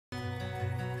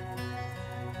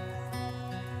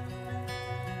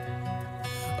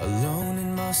alone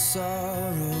in my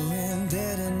sorrow and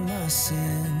dead in my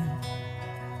sin,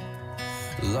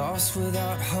 lost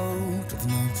without hope with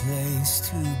no place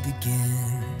to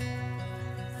begin.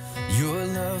 Your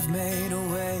love made a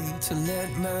way to let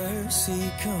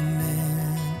mercy come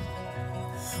in.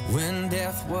 When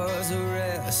death was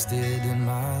arrested and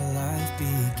my life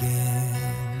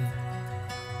began,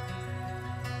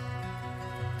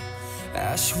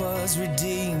 ash was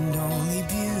redeemed, only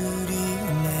beauty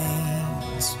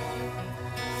remains,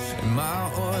 and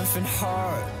my orphan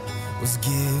heart was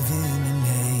given a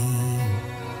name.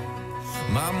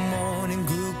 My mourning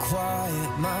grew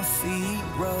quiet, my feet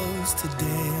rose to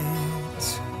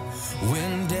dance.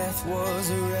 When death was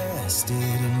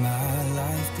arrested and my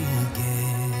life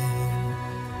began.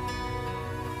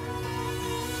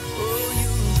 Oh,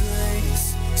 your grace,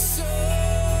 so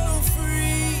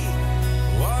free,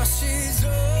 washes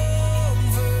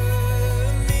over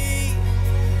me.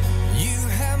 You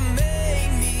have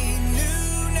made me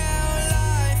new, now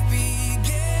life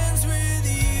begins with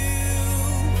you.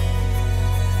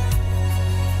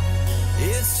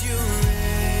 It's your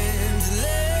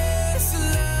endless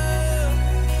love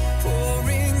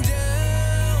pouring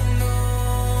down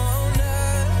on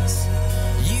us.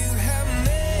 You have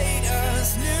made us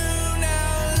new,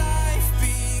 now life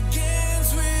begins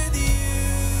with you.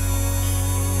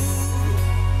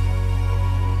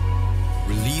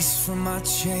 Released from my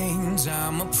chains,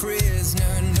 I'm a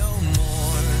prisoner no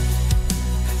more.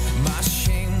 My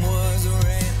shame was a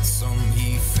ransom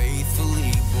he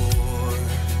faithfully bore.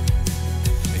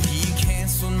 He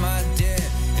canceled my debt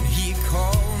and he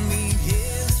called me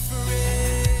his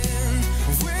friend.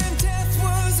 When death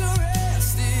was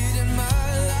arrested and my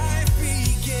life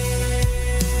began.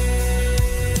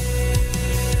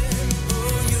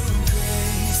 Oh, your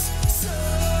grace, so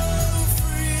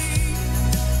free,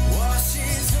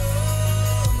 washes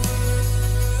over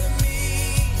me.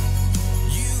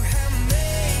 You have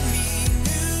made me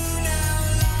new, now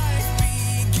life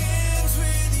begins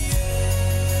with you.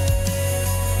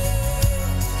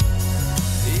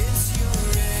 It's your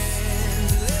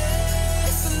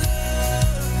endless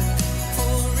love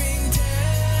pouring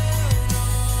down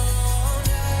on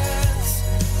us.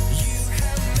 You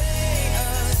have made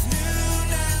us new,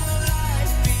 now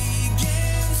life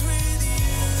begins with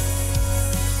you.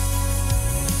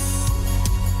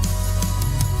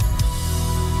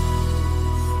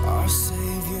 Our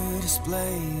Savior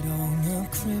displayed on a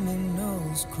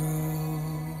criminal's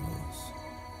cross.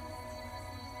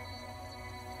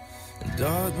 And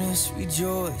darkness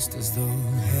rejoiced as though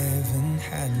heaven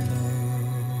had lost.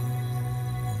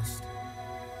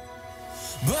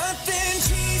 But then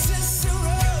Jesus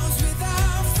arose with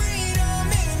our freedom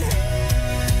in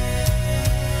hand.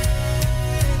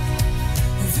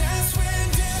 That's when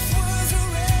death was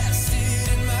arrested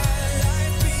and my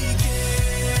life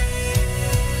began.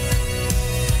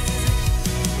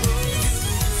 Oh, your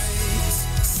grace,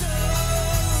 so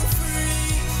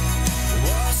free,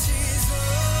 washes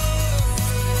over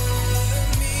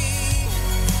me.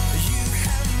 You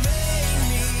have made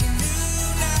me new,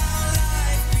 now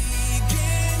life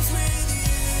begins with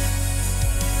you.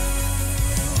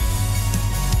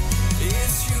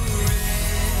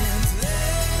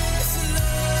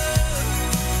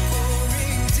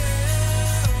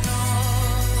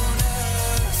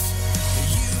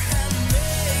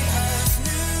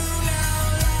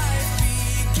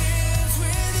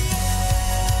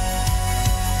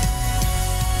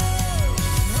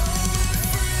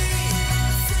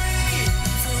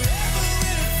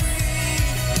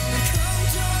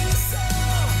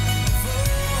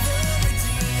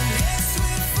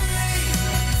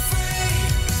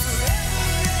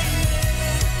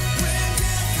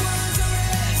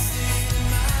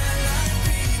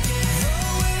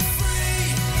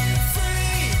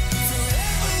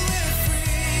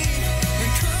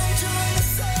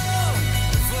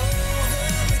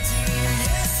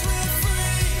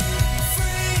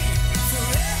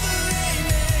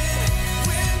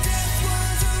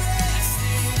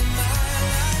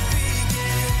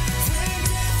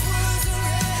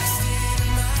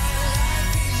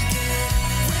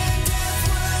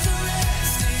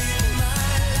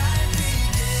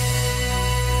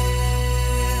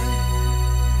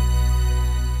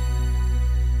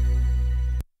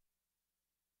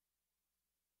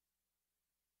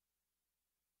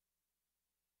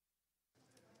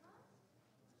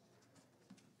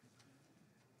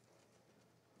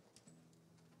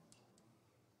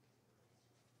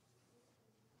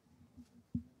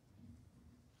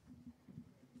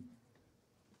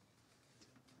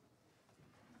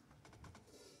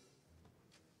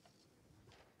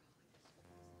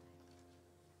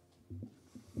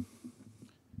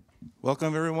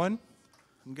 Welcome, everyone.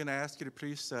 I'm going to ask you to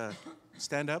please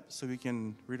stand up so we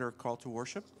can read our call to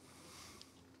worship.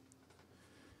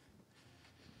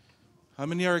 How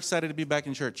many are excited to be back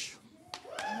in church?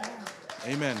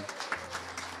 Amen.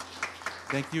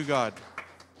 Thank you, God.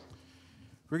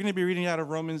 We're going to be reading out of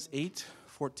Romans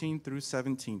 8:14 through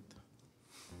 17.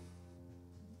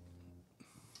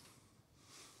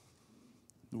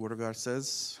 The Word of God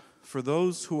says, "For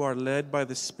those who are led by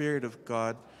the Spirit of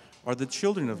God are the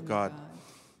children of God.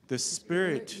 The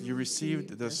Spirit you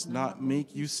received does not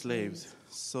make you slaves,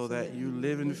 so that you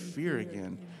live in fear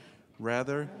again.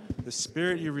 Rather, the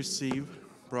Spirit you received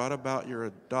brought about your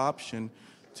adoption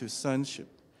to sonship,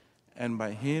 and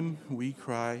by him we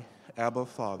cry, Abba,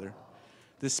 Father.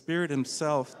 The Spirit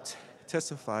himself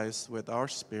testifies with our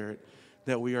spirit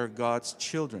that we are God's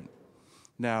children.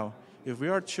 Now, if we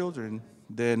are children,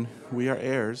 then we are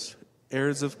heirs,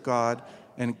 heirs of God,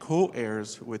 and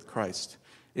co-heirs with Christ,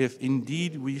 if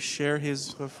indeed we share his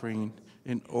suffering,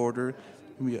 in order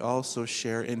we also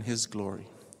share in his glory."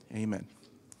 Amen.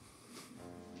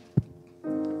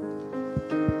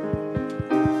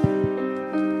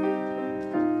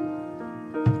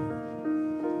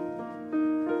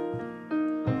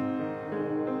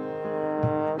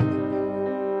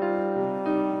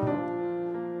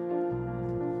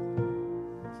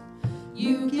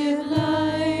 You give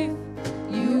life,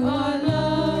 you are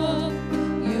love,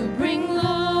 you bring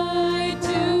light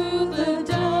to the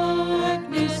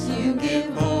darkness, you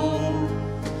give hope,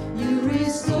 you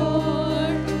restore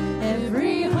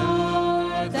every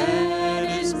heart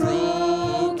that is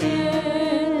broken.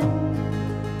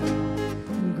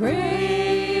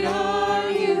 Great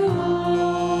are you,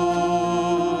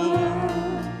 Lord.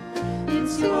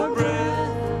 It's your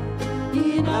breath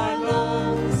in our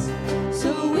lungs,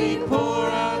 so we pour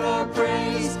out our praise.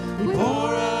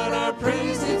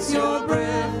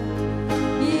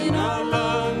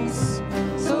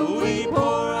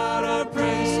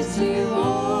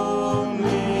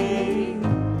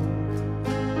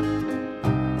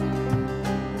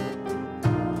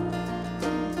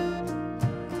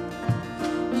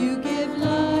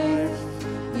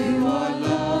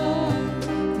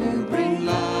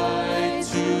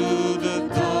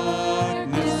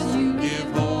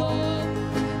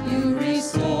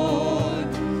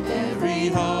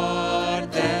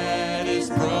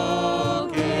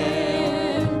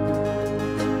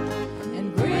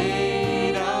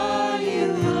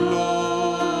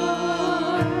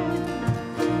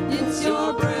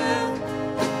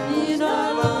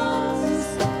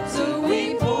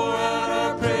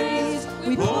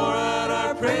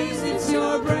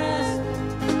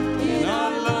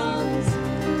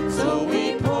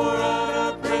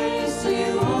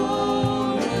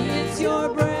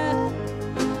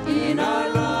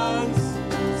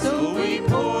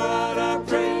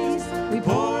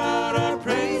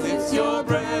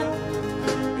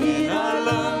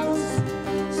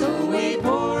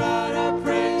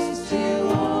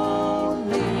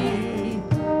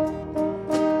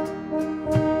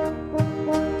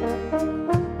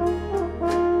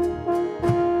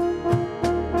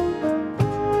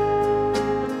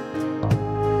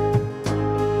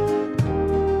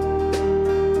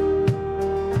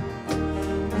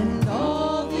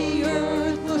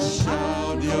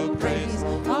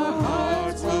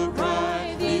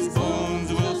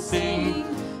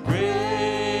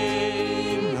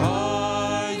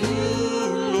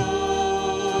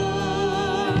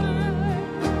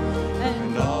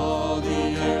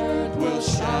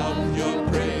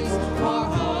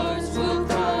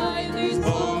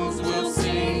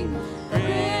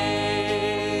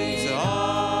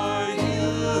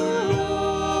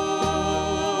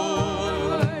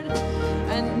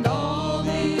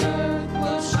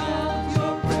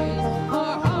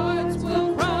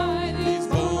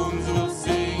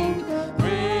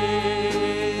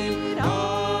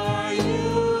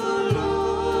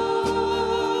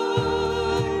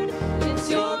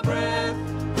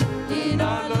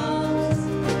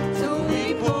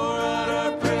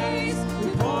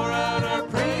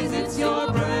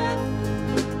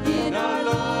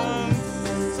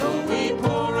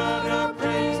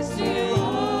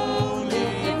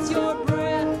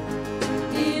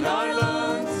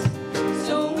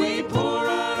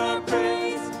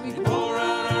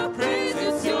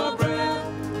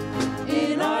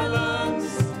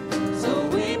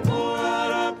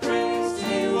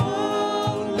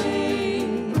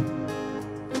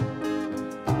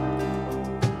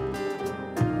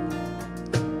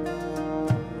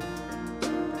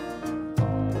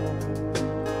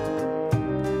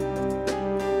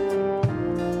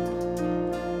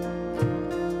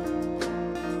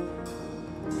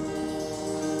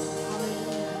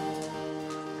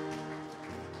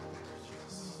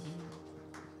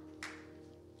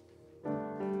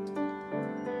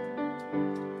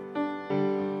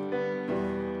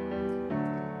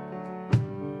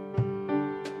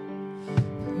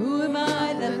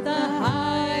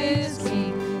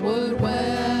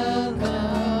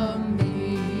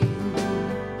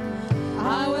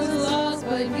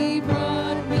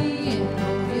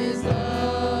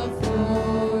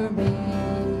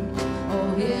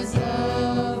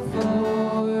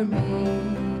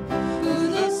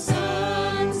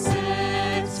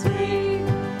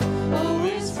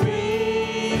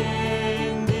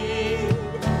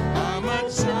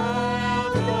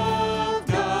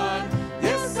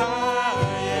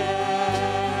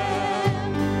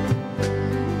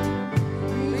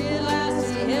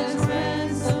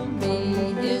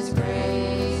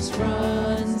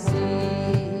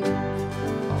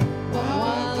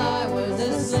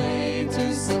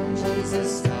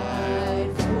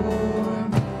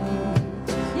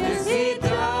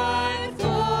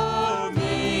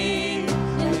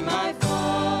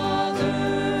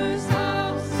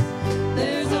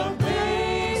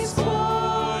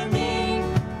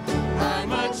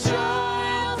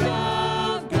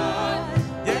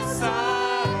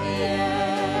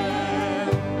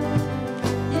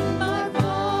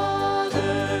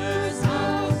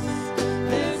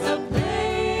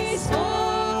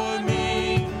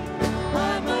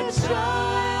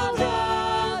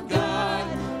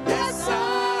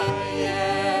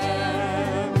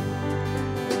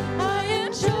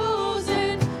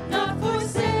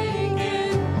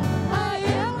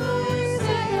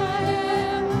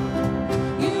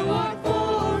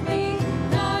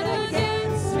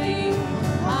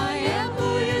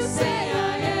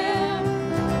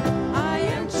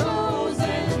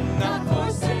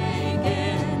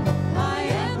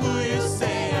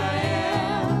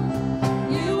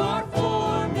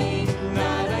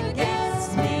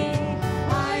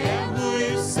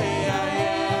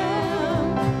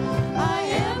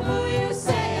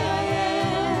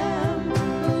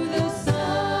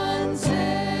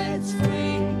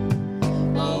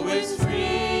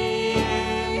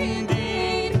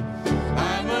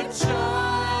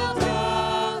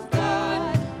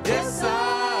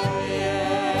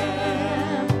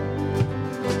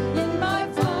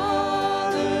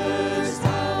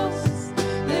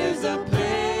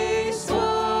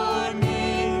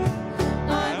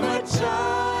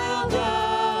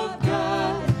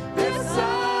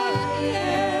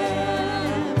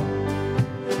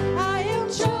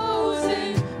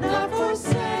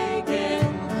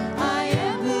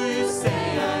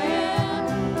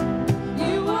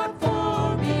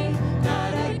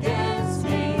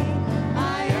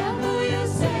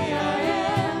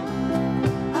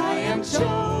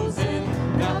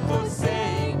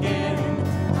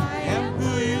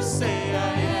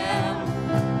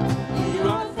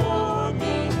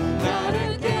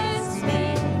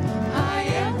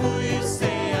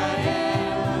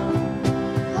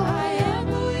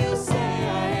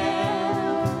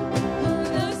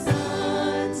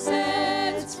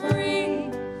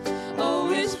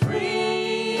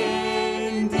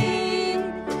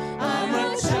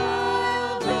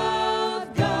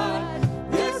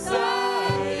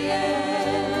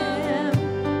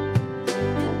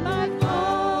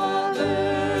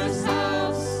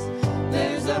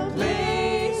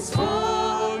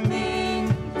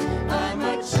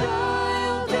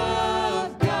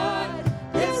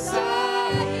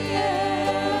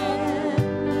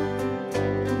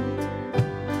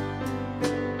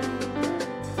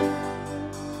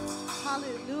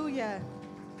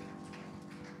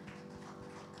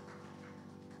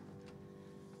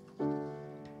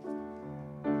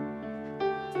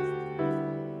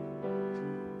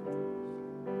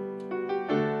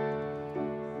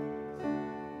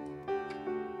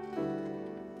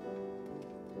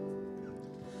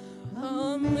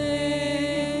 Amazing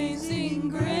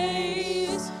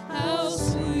grace, how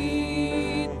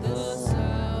sweet the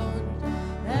sound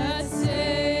that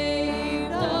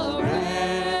saved a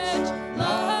wretch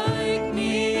like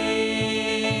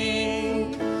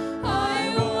me.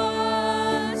 I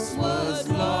once was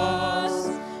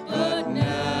lost, but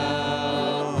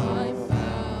now I'm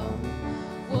found.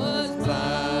 Was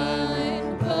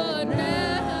blind, but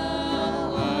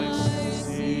now I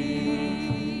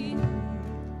see.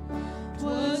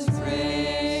 'Twas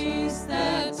grace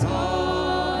that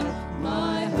taught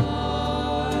my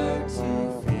heart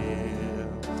to fear,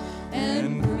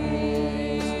 and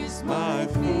grace my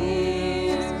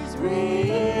fears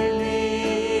relieved.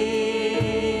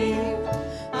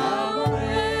 How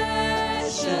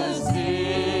precious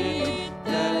did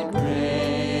that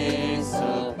grace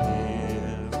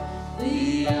appear,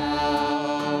 the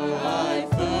hour I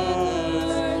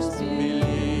first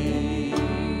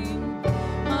believed.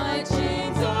 My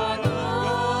chains are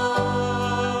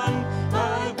gone,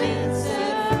 I've been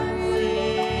set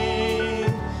free.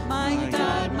 My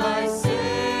God, my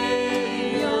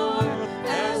Savior,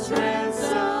 has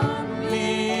ransomed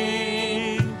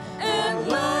me. And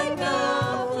like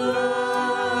a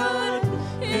flood,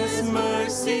 His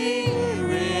mercy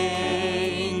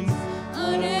reigns.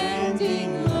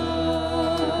 Unending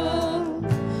love,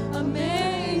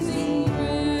 amazing grace.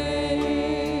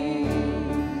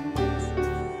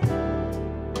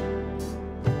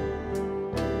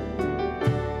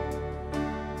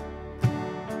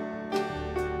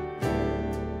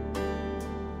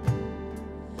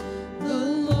 The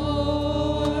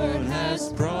Lord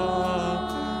has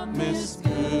promised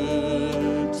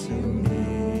good to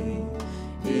me.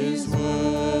 His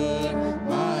word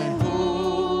my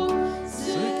hope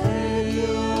secures.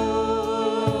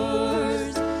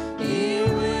 He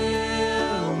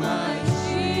will my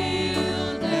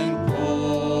shield and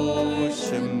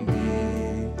portion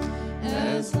be,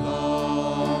 as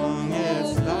long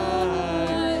as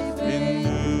life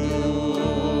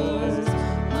endures.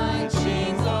 My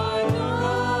chains are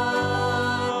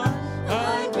gone,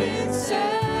 I've been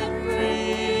set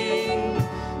free.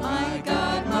 My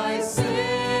God, my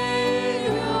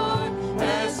Savior,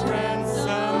 has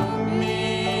ransomed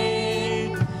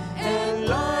me. And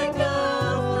like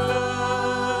a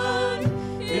flood,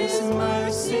 His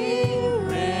mercy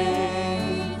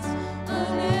reigns.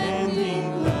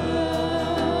 Unending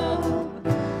love,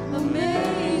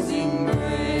 amazing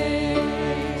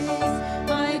grace.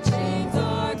 My chains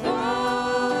are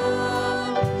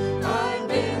gone, I've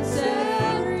been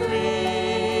set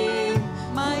free.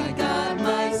 My God,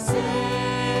 my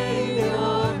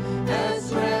Savior,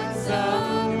 has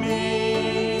ransomed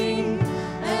me.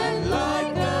 And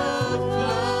like a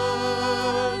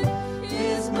flood,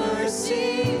 His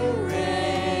mercy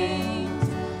reigns.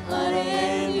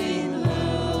 Unending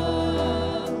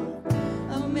love,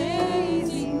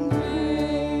 amazing grace.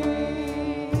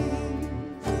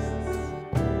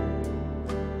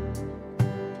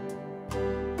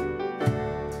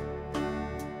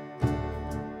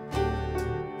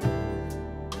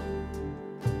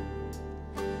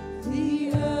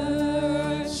 The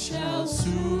earth shall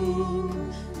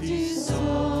soon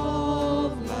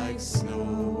dissolve like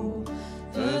snow.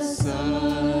 The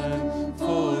sun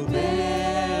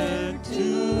forbear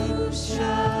to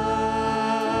shine.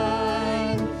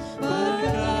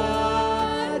 But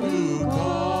God, who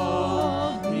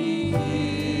called me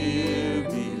here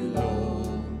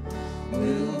below,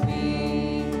 will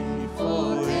be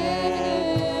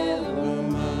forever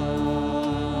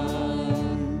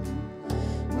mine.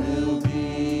 Will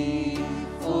be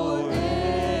forever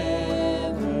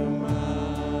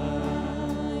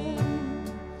mine.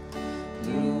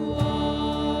 You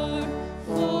are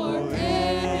forever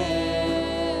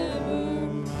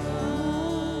mine.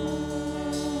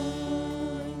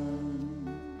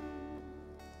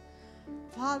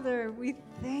 Father, we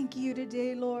thank you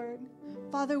today, Lord.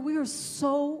 Father, we are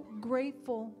so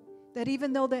grateful that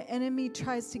even though the enemy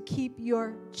tries to keep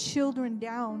your children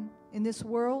down in this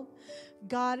world,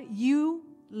 God, you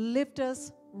lift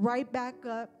us right back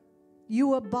up.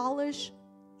 You abolish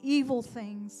evil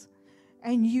things,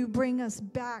 and you bring us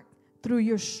back through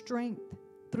your strength,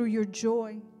 through your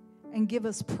joy, and give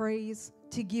us praise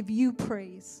to give you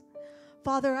praise.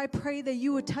 Father, I pray that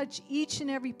you would touch each and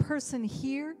every person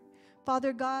here,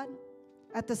 Father God,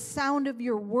 at the sound of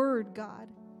your word, God.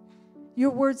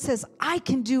 Your word says, I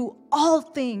can do all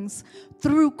things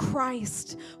through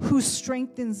Christ who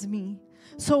strengthens me.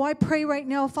 So I pray right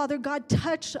now, Father God,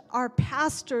 touch our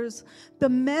pastors, the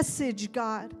message,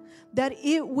 God, that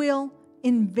it will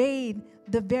invade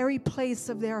the very place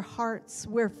of their hearts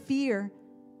where fear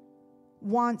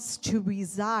wants to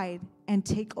reside and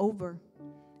take over.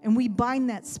 And we bind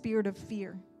that spirit of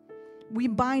fear. We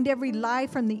bind every lie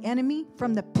from the enemy,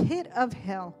 from the pit of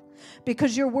hell.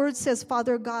 Because your word says,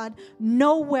 Father God,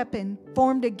 no weapon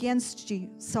formed against you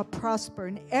shall prosper,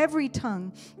 and every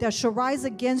tongue that shall rise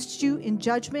against you in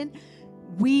judgment,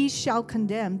 we shall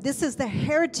condemn. This is the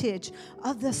heritage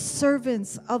of the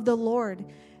servants of the Lord,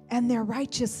 and their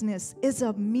righteousness is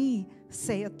of me,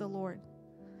 saith the Lord.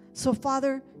 So,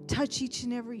 Father, touch each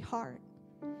and every heart.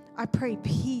 I pray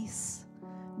peace,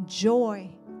 joy.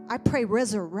 I pray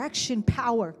resurrection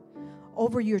power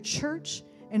over your church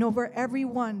and over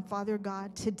everyone, Father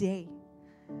God, today.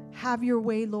 Have your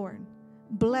way, Lord.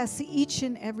 Bless each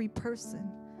and every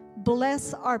person.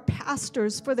 Bless our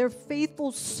pastors for their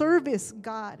faithful service,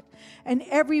 God, and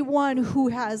everyone who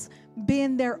has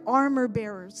been their armor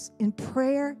bearers in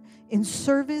prayer, in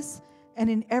service, and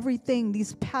in everything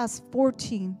these past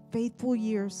 14 faithful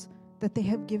years that they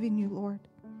have given you, Lord.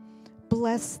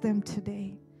 Bless them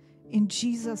today. In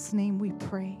Jesus' name we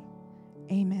pray.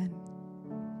 Amen.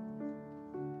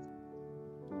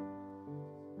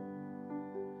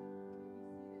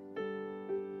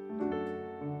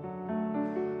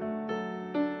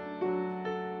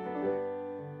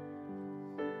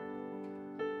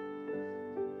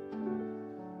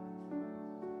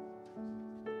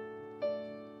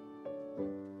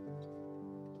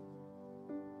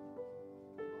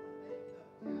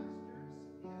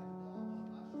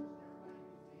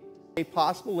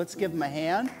 Possible. Let's give them a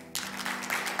hand.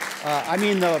 I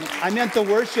meant the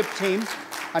worship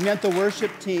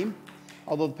team.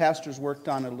 Although the pastors worked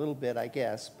on it a little bit, I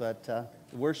guess, but the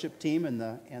worship team and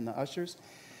the ushers.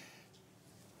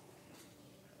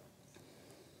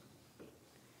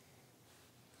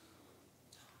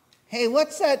 Hey,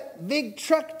 what's that big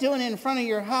truck doing in front of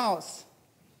your house?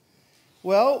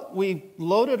 Well, we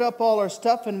loaded up all our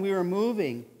stuff and we were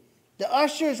moving. The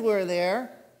ushers were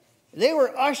there. They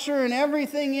were ushering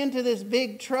everything into this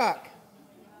big truck.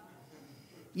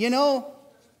 You know,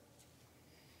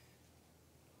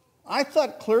 I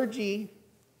thought clergy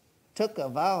took a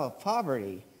vow of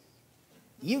poverty.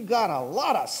 You got a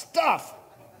lot of stuff.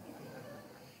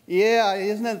 Yeah,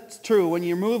 isn't it true? When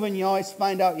you're moving, you always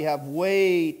find out you have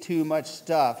way too much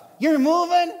stuff. You're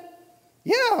moving?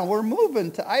 Yeah, we're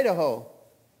moving to Idaho.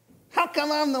 How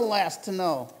come I'm the last to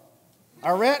know?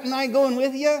 Are Rhett and I going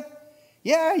with you?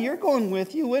 Yeah, you're going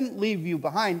with you. Wouldn't leave you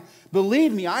behind.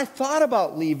 Believe me, I thought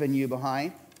about leaving you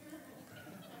behind.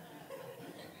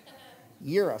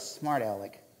 You're a smart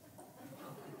aleck.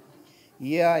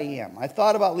 Yeah, I am. I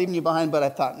thought about leaving you behind, but I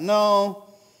thought, no,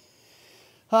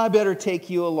 I better take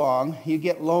you along. You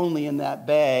get lonely in that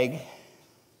bag.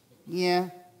 Yeah,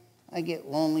 I get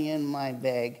lonely in my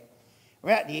bag.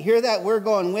 Rat, do you hear that? We're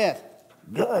going with.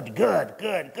 Good,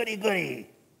 goody.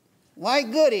 Why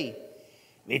goody?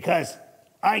 Because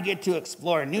I get to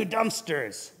explore new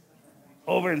dumpsters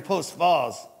over in Post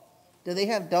Falls. Do they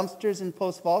have dumpsters in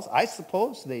Post Falls? I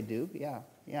suppose they do,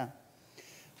 yeah.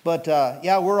 But,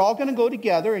 we're all going to go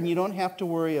together, and you don't have to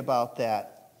worry about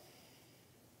that.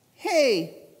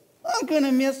 Hey, I'm going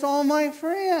to miss all my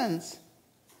friends.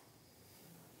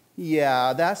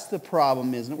 Yeah, that's the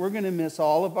problem, isn't it? We're going to miss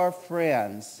all of our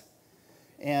friends.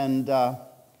 And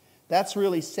that's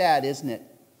really sad, isn't it?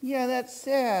 Yeah, that's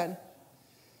sad.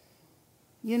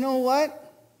 You know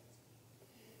what?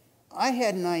 I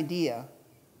had an idea.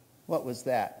 What was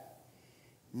that?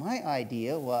 My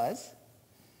idea was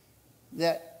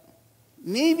that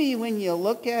maybe when you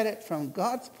look at it from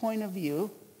God's point of view,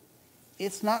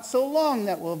 it's not so long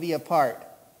that we'll be apart.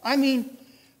 I mean,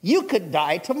 you could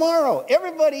die tomorrow.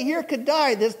 Everybody here could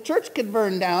die. This church could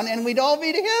burn down, and we'd all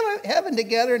be to heaven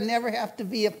together and never have to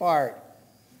be apart.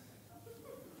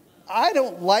 I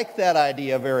don't like that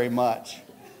idea very much.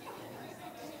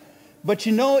 But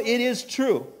you know, it is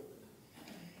true.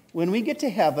 When we get to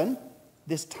heaven,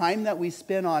 this time that we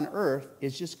spend on earth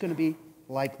is just going to be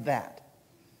like that.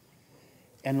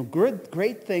 And the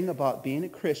great thing about being a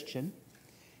Christian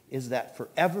is that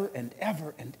forever and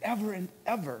ever and ever and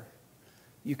ever,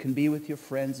 you can be with your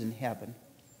friends in heaven.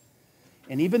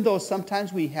 And even though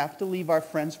sometimes we have to leave our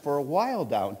friends for a while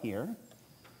down here,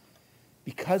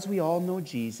 because we all know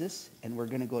Jesus and we're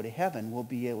going to go to heaven, we'll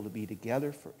be able to be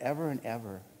together forever and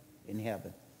ever in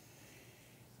heaven.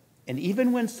 And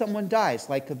even when someone dies,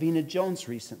 like Avina Jones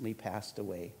recently passed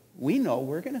away, we know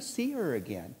we're going to see her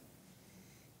again.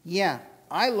 Yeah,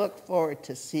 I look forward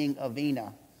to seeing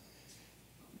Avina.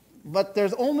 But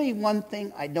there's only one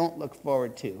thing I don't look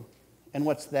forward to. And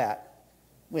what's that?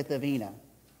 With Avina.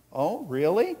 Oh,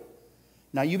 really?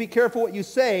 Now you be careful what you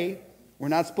say. We're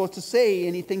not supposed to say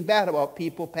anything bad about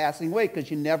people passing away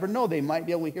because you never know. They might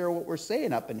be able to hear what we're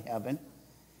saying up in heaven.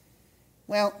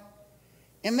 Well,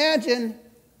 imagine,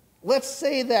 let's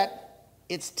say that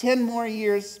it's 10 more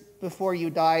years before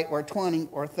you die, or 20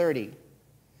 or 30.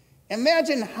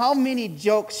 Imagine how many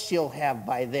jokes she'll have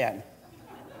by then.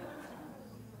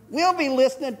 We'll be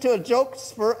listening to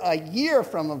jokes for a year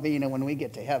from Avina when we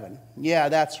get to heaven. Yeah,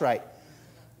 that's right.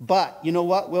 But you know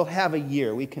what? We'll have a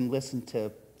year. We can listen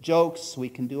to jokes. We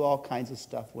can do all kinds of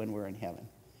stuff when we're in heaven.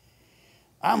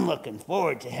 I'm looking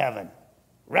forward to heaven.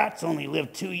 Rats only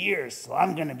live 2 years, so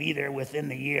I'm going to be there within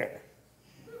the year.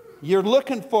 You're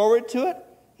looking forward to it?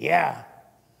 Yeah.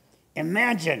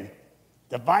 Imagine,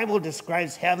 the Bible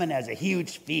describes heaven as a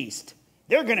huge feast.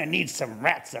 They're going to need some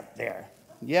rats up there.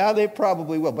 Yeah, they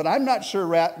probably will, but I'm not sure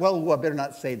well, I better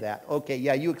not say that. Okay,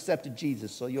 yeah, you accepted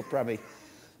Jesus, so you'll probably,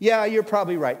 yeah, you're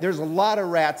probably right. There's a lot of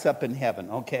rats up in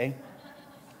heaven, okay?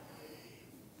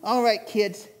 All right,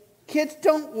 kids. Kids,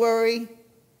 don't worry.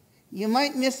 You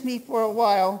might miss me for a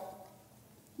while,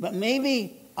 but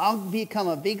maybe I'll become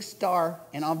a big star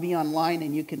and I'll be online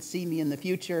and you can see me in the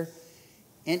future.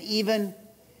 And even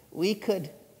we could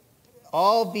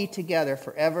all be together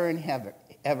forever and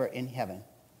ever in heaven.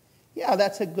 Yeah,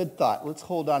 that's a good thought. Let's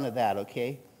hold on to that,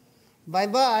 okay?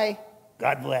 Bye-bye.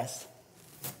 God bless.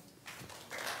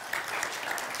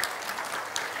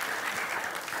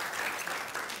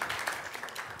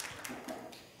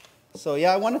 So,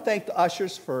 yeah, I want to thank the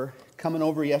ushers for coming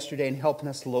over yesterday and helping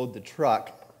us load the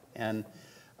truck. And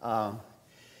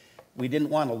we didn't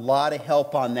want a lot of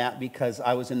help on that because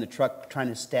I was in the truck trying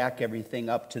to stack everything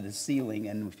up to the ceiling.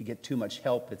 And if you get too much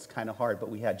help, it's kind of hard. But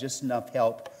we had just enough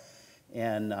help.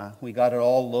 And we got it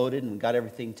all loaded and got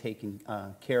everything taken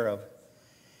care of.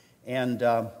 And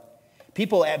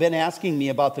people have been asking me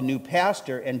about the new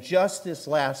pastor. And just this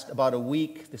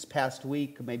past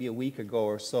week, maybe a week ago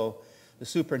or so, the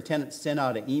superintendent sent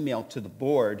out an email to the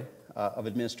board of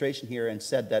administration here and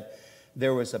said that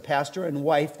there was a pastor and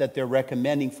wife that they're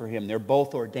recommending for him. They're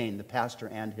both ordained, the pastor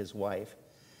and his wife.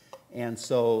 And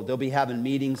so they'll be having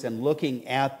meetings and looking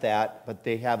at that, but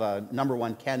they have a number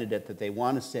one candidate that they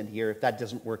want to send here. If that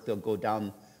doesn't work, they'll go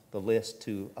down the list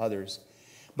to others.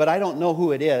 But I don't know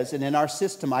who it is, and in our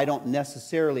system, I don't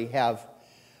necessarily have,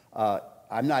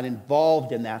 I'm not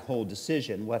involved in that whole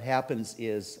decision. What happens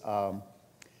is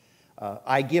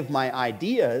I give my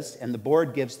ideas, and the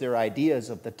board gives their ideas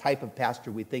of the type of pastor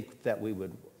we think that we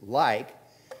would like,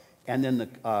 and then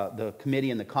the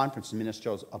committee and the conference, the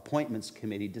ministerial appointments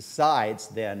committee, decides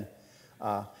then,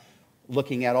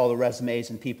 looking at all the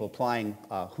resumes and people applying,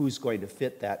 who's going to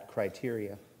fit that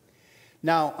criteria.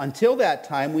 Now, until that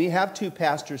time, we have two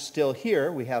pastors still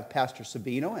here. We have Pastor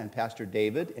Sabino and Pastor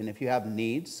David, and if you have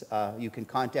needs, you can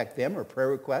contact them or prayer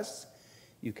requests.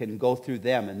 You can go through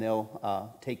them, and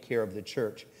they'll take care of the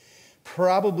church.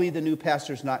 Probably the new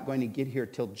pastor's not going to get here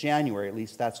till January. At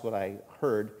least that's what I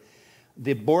heard.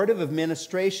 The Board of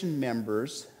Administration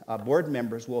members, board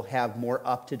members, will have more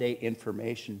up-to-date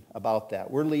information about that.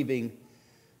 We're leaving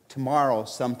tomorrow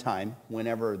sometime,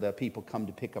 whenever the people come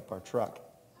to pick up our truck.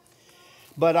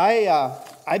 But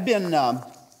I've been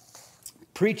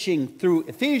preaching through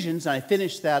Ephesians, and I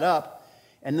finished that up.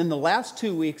 And then the last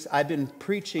 2 weeks, I've been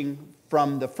preaching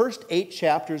from the first 8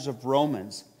 chapters of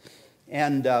Romans.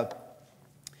 And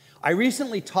I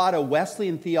recently taught a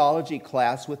Wesleyan theology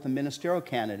class with the ministerial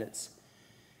candidates.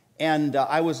 And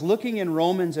I was looking in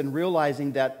Romans and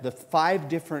realizing that the 5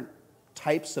 different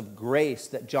types of grace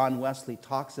that John Wesley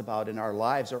talks about in our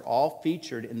lives are all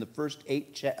featured in the first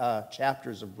 8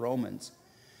 chapters of Romans.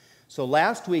 So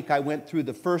last week I went through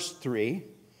the first 3.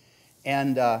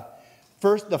 And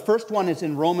the first one is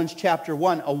in Romans chapter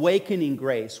 1, awakening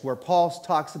grace, where Paul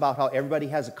talks about how everybody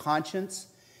has a conscience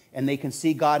and they can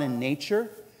see God in nature.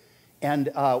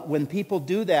 And when people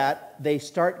do that, they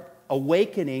start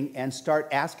awakening and start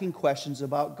asking questions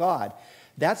about God.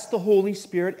 That's the Holy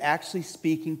Spirit actually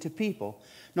speaking to people.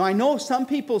 Now, I know some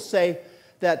people say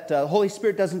that the Holy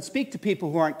Spirit doesn't speak to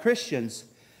people who aren't Christians.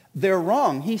 They're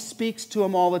wrong. He speaks to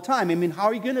them all the time. I mean, how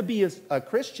are you going to be a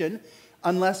Christian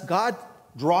unless God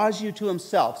draws you to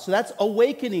himself? So that's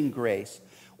awakening grace.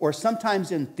 Or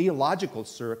sometimes in theological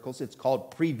circles, it's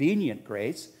called prevenient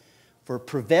grace, for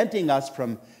preventing us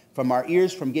from our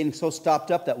ears from getting so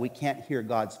stopped up that we can't hear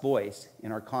God's voice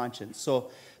in our conscience.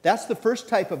 So that's the first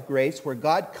type of grace, where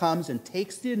God comes and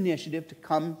takes the initiative to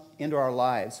come into our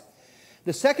lives.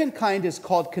 The second kind is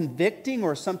called convicting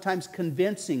or sometimes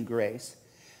convincing grace.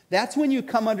 That's when you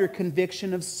come under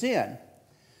conviction of sin.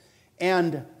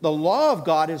 And the law of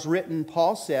God is written,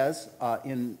 Paul says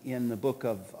in the book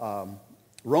of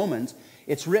Romans,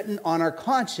 it's written on our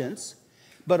conscience.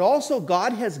 But also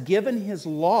God has given his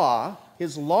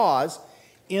laws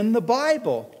in the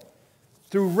Bible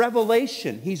through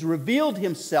revelation. He's revealed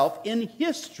himself in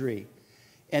history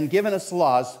and given us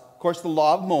laws. Of course, the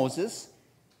law of Moses,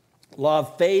 law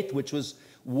of faith, which was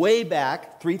way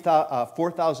back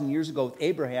 4,000 years ago with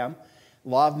Abraham.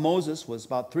 Law of Moses was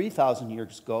about 3,000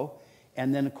 years ago.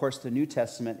 And then, of course, the New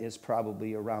Testament is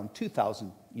probably around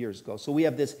 2,000 years ago. So we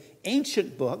have this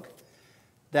ancient book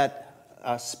that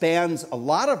spans a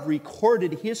lot of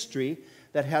recorded history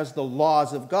that has the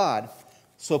laws of God.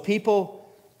 So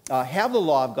people have the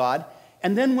law of God,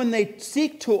 and then when they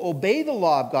seek to obey the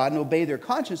law of God and obey their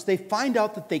conscience, they find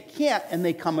out that they can't, and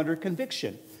they come under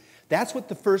conviction. That's what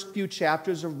the first few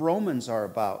chapters of Romans are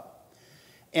about.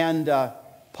 And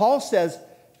Paul says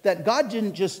that God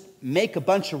didn't just make a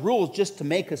bunch of rules just to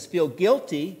make us feel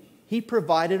guilty. He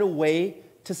provided a way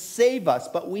to save us,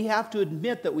 but we have to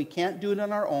admit that we can't do it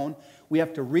on our own. We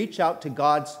have to reach out to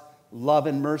God's love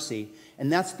and mercy.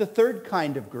 And that's the third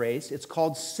kind of grace. It's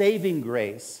called saving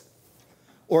grace,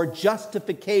 or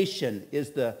justification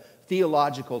is the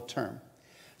theological term.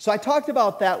 So I talked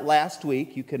about that last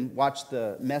week. You can watch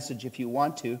the message if you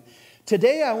want to.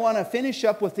 Today I want to finish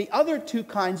up with the other two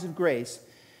kinds of grace: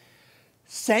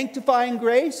 sanctifying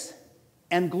grace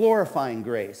and glorifying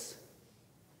grace.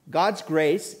 God's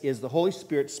grace is the Holy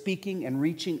Spirit speaking and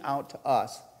reaching out to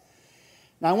us.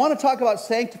 Now I want to talk about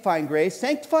sanctifying grace.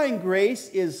 Sanctifying grace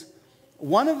is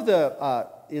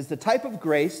the type of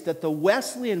grace that the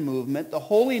Wesleyan movement, the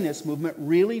holiness movement,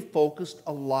 really focused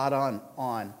a lot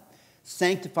on.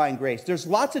 Sanctifying grace. There's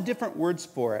lots of different words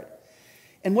for it.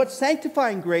 And what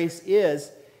sanctifying grace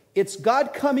is, it's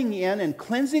God coming in and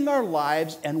cleansing our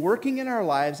lives and working in our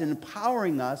lives and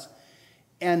empowering us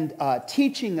and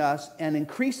teaching us and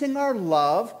increasing our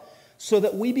love so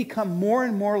that we become more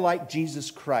and more like Jesus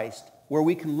Christ, where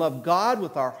we can love God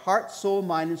with our heart, soul,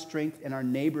 mind, and strength, and our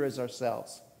neighbor as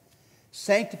ourselves.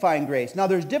 Sanctifying grace. Now,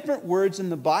 there's different words in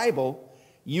the Bible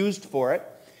used for it,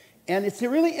 and it's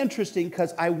really interesting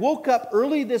because I woke up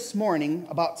early this morning,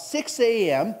 about 6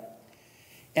 a.m.,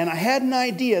 and I had an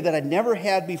idea that I'd never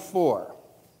had before.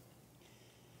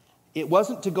 It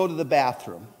wasn't to go to the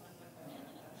bathroom.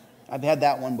 I've had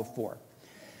that one before.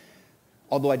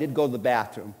 Although I did go to the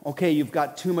bathroom. Okay, you've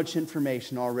got too much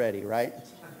information already, right?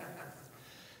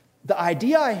 The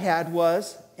idea I had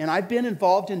was, and I've been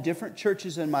involved in different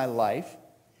churches in my life,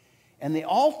 and they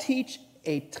all teach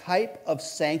a type of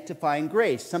sanctifying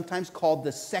grace, sometimes called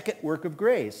the second work of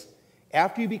grace.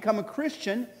 After you become a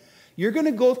Christian, you're going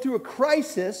to go through a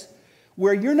crisis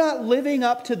where you're not living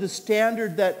up to the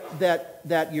standard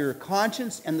that your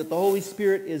conscience and that the Holy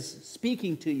Spirit is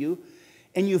speaking to you,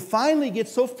 and you finally get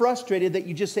so frustrated that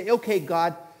you just say, okay,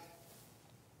 God,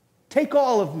 take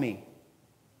all of me.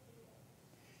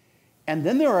 And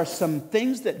then there are some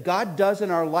things that God does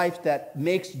in our life that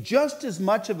makes just as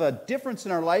much of a difference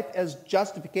in our life as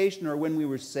justification or when we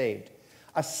were saved.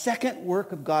 A second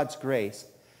work of God's grace.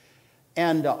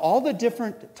 And all the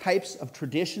different types of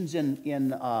traditions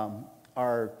in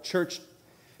our church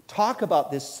talk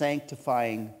about this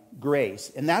sanctifying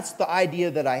grace. And that's the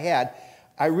idea that I had.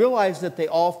 I realized that they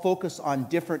all focus on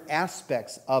different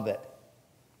aspects of it.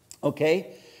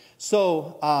 Okay?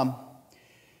 So,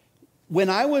 when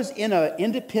I was in an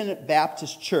independent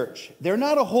Baptist church, they're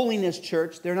not a holiness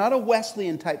church, they're not a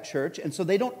Wesleyan type church, and so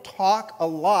they don't talk a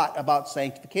lot about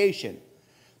sanctification.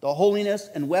 The holiness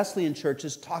and Wesleyan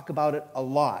churches talk about it a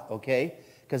lot, okay?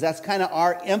 Because that's kind of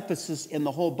our emphasis in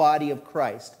the whole body of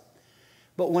Christ.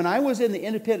 But when I was in the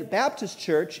independent Baptist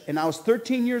church and I was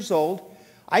 13 years old,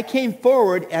 I came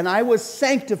forward and I was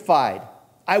sanctified.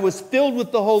 I was filled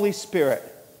with the Holy Spirit.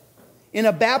 In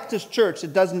a Baptist church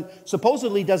that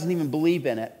supposedly doesn't even believe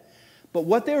in it. But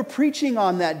what they were preaching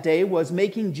on that day was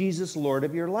making Jesus Lord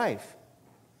of your life.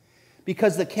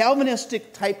 Because the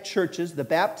Calvinistic type churches, the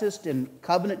Baptist and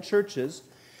covenant churches,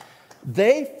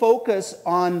 they focus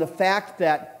on the fact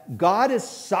that God is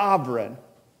sovereign.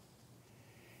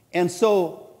 And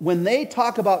so when they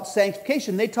talk about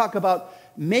sanctification, they talk about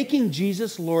making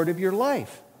Jesus Lord of your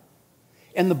life.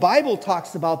 And the Bible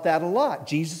talks about that a lot.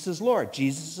 Jesus is Lord.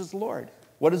 Jesus is Lord.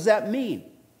 What does that mean?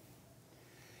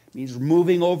 It means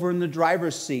moving over in the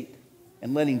driver's seat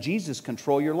and letting Jesus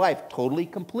control your life totally,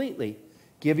 completely.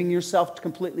 Giving yourself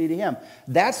completely to Him.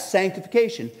 That's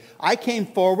sanctification. I came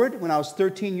forward when I was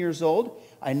 13 years old.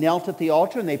 I knelt at the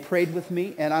altar and they prayed with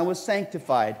me and I was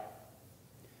sanctified.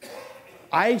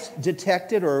 I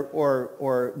detected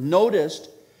or noticed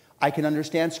I can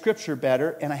understand Scripture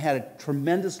better, and I had a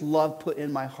tremendous love put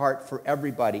in my heart for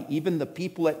everybody, even the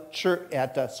people at church,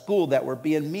 at school that were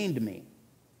being mean to me.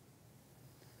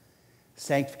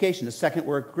 Sanctification, the second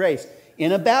work of grace.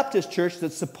 in a Baptist church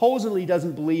that supposedly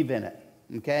doesn't believe in it.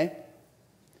 Okay?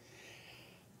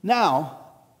 Now,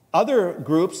 other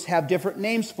groups have different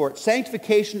names for it.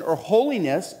 Sanctification or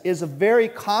holiness is a very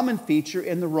common feature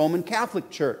in the Roman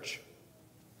Catholic Church.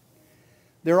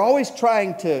 They're always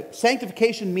trying to,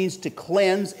 sanctification means to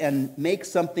cleanse and make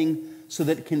something so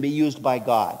that it can be used by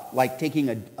God. Like taking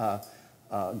a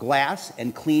glass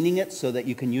and cleaning it so that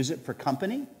you can use it for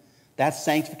company. That's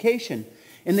sanctification.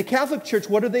 In the Catholic Church,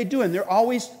 what are they doing? You're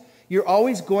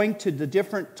always going to the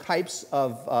different types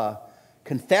of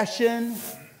confession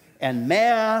and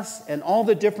mass and all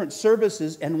the different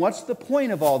services. And what's the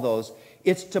point of all those?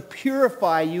 It's to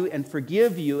purify you and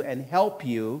forgive you and help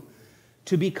you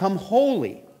to become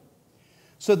holy.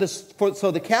 So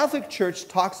the Catholic Church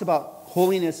talks about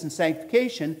holiness and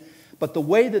sanctification, but the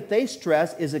way that they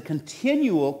stress is a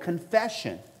continual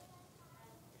confession.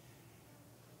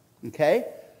 Okay?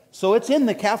 So it's in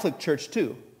the Catholic Church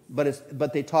too,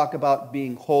 but they talk about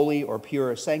being holy or pure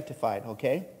or sanctified,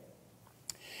 okay?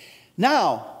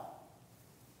 Now,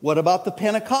 what about the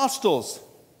Pentecostals?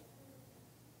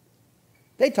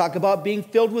 They talk about being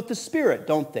filled with the Spirit,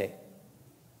 don't they?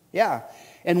 Yeah.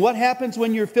 And what happens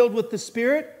when you're filled with the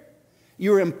Spirit?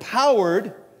 You're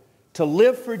empowered to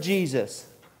live for Jesus.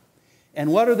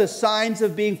 And what are the signs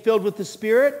of being filled with the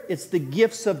Spirit? It's the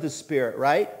gifts of the Spirit,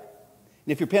 right?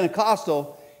 And if you're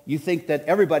Pentecostal, you think that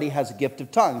everybody has a gift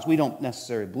of tongues. We don't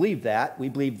necessarily believe that. We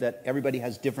believe that everybody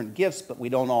has different gifts, but we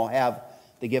don't all have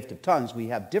the gift of tongues. We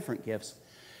have different gifts.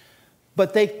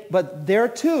 But there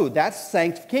too, that's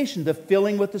sanctification, the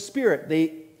filling with the Spirit.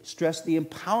 They stress the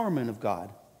empowerment of God.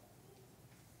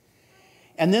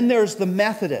 And then there's the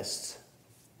Methodists.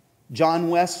 John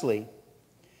Wesley.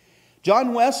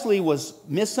 John Wesley was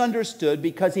misunderstood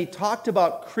because he talked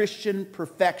about Christian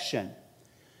perfection.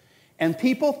 And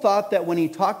people thought that when he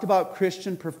talked about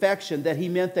Christian perfection, that he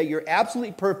meant that you're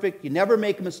absolutely perfect, you never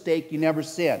make a mistake, you never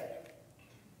sin.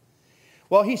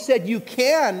 Well, he said you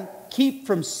can keep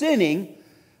from sinning,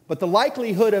 but the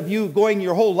likelihood of you going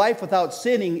your whole life without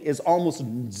sinning is almost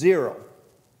zero.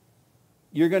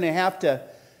 You're going to have to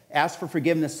ask for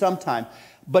forgiveness sometime.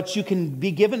 But you can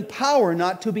be given power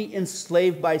not to be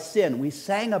enslaved by sin. We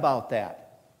sang about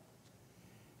that.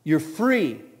 You're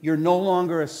free. You're no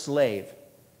longer a slave.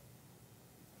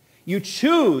 You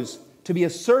choose to be a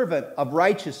servant of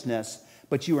righteousness,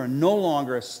 but you are no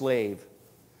longer a slave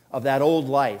of that old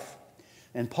life.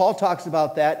 And Paul talks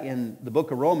about that in the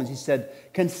book of Romans. He said,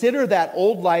 consider that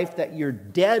old life, that you're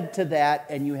dead to that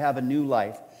and you have a new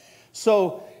life.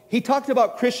 So he talked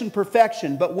about Christian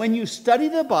perfection, but when you study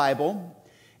the Bible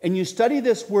and you study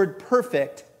this word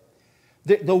perfect,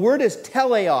 the word is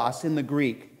teleos in the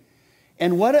Greek.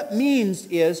 And what it means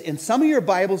is, and some of your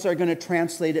Bibles are going to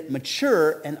translate it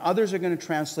mature, and others are going to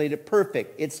translate it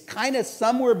perfect. It's kind of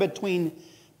somewhere between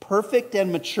perfect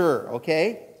and mature,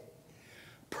 okay?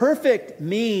 Perfect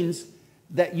means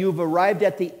that you've arrived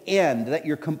at the end, that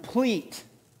you're complete,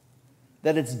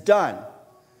 that it's done.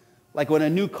 Like when a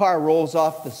new car rolls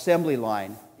off the assembly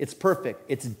line, it's perfect,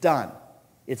 it's done,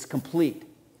 it's complete.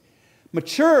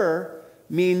 Mature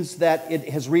means that it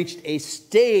has reached a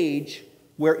stage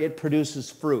where it produces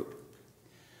fruit.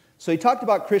 So he talked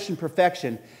about Christian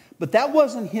perfection, but that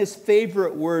wasn't his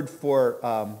favorite word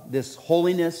for this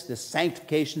holiness, this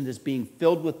sanctification, this being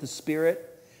filled with the Spirit,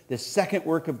 this second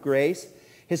work of grace.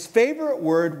 His favorite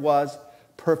word was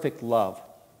perfect love.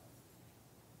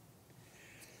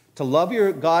 To love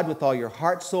your God with all your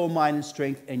heart, soul, mind, and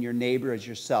strength, and your neighbor as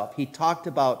yourself. He talked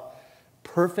about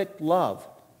perfect love.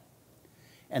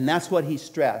 And that's what he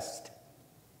stressed.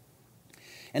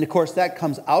 And of course, that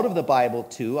comes out of the Bible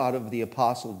too, out of the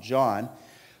Apostle John.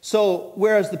 So,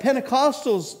 whereas the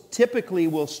Pentecostals typically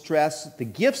will stress the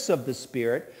gifts of the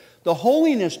Spirit, the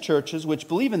holiness churches, which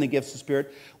believe in the gifts of the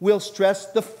Spirit, will stress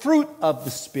the fruit of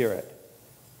the Spirit.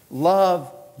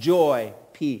 Love, joy,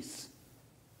 peace.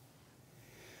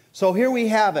 So here we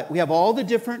have it. We have all the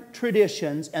different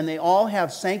traditions, and they all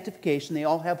have sanctification, they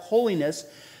all have holiness,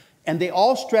 and they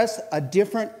all stress a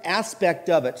different aspect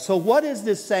of it. So what is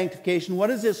this sanctification? What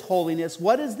is this holiness?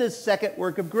 What is this second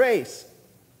work of grace?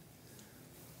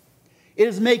 It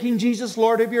is making Jesus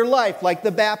Lord of your life, like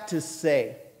the Baptists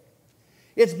say.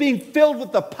 It's being filled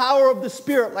with the power of the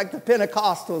Spirit, like the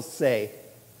Pentecostals say.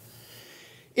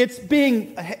 It's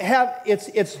being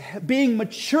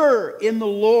mature in the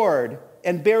Lord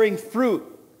and bearing fruit,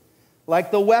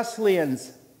 like the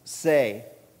Wesleyans say.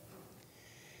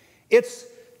 It's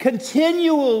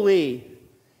continually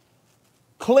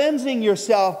cleansing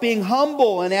yourself, being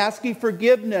humble and asking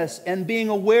forgiveness and being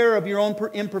aware of your own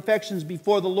imperfections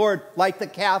before the Lord, like the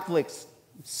Catholics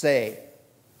say.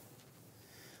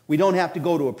 We don't have to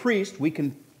go to a priest. We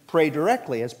can pray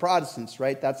directly as Protestants,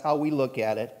 right? That's how we look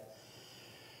at it.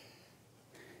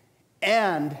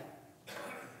 And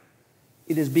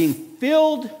it is being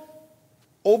filled,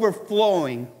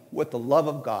 overflowing with the love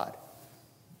of God.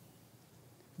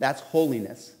 That's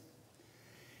holiness.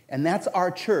 And that's our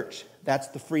church. That's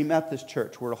the Free Methodist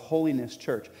Church. We're a holiness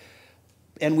church.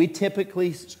 And we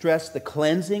typically stress the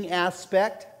cleansing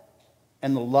aspect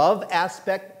and the love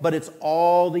aspect, but it's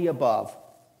all the above.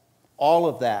 All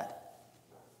of that.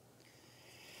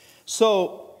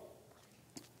 So,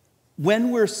 when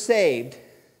we're saved,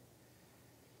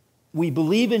 we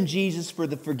believe in Jesus for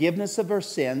the forgiveness of our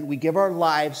sin. We give our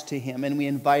lives to Him and we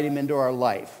invite Him into our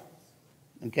life.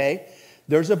 Okay?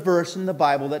 There's a verse in the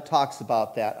Bible that talks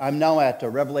about that. I'm now at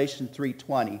Revelation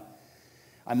 3:20.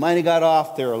 I might have got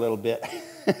off there a little bit.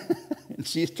 And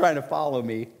she's trying to follow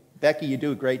me. Becky, you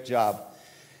do a great job.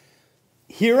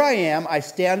 Here I am. I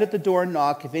stand at the door and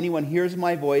knock. If anyone hears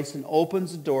my voice and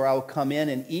opens the door, I will come in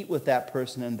and eat with that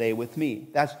person and they with me.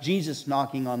 That's Jesus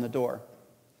knocking on the door.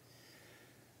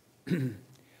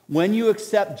 When you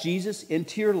accept Jesus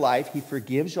into your life, He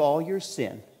forgives all your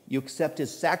sin. You accept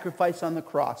His sacrifice on the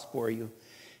cross for you.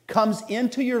 Comes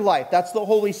into your life. That's the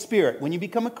Holy Spirit. When you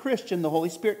become a Christian, the Holy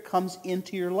Spirit comes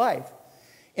into your life.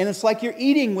 And it's like you're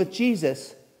eating with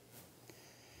Jesus.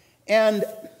 And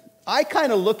I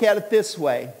kind of look at it this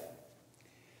way.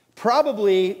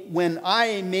 Probably when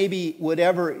I maybe would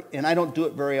ever, and I don't do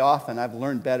it very often, I've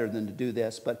learned better than to do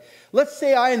this, but let's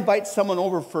say I invite someone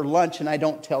over for lunch and I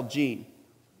don't tell Jean.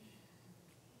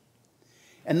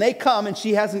 And they come and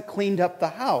she hasn't cleaned up the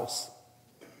house.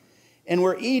 And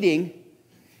we're eating,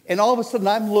 and all of a sudden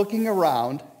I'm looking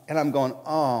around and I'm going,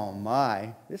 oh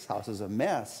my, this house is a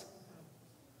mess.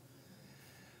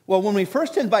 Well, when we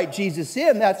first invite Jesus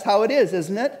in, that's how it is,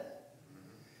 isn't it?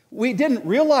 We didn't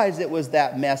realize it was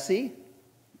that messy.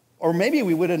 Or maybe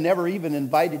we would have never even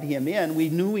invited Him in. We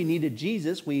knew we needed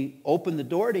Jesus. We opened the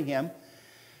door to Him.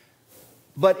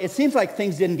 But it seems like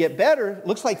things didn't get better. It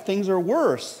looks like things are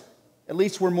worse. At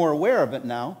least we're more aware of it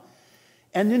now.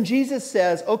 And then Jesus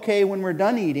says, okay, when we're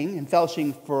done eating and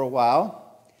fellowshipping for a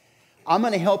while, I'm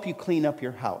going to help you clean up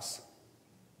your house.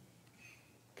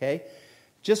 Okay?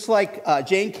 Just like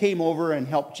Jane came over and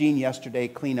helped Jean yesterday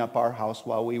clean up our house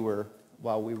while we were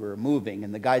moving,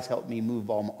 and the guys helped me move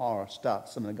all our stuff.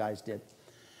 Some of the guys did.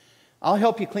 I'll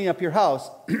help you clean up your house.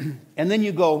 And then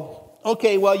you go,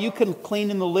 okay, well, you can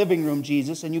clean in the living room,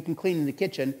 Jesus, and you can clean in the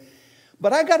kitchen.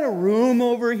 But I got a room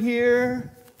over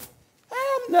here.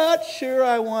 I'm not sure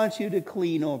I want you to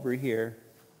clean over here.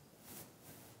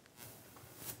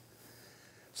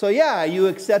 So yeah, you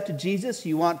accepted Jesus.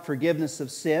 You want forgiveness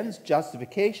of sins,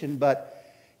 justification, but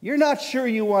you're not sure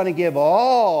you want to give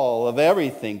all of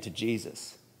everything to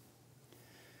Jesus.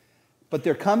 But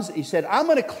there comes, He said, I'm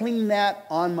going to clean that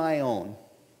on my own.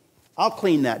 I'll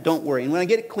clean that, don't worry. And when I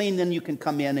get it clean, then you can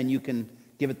come in and you can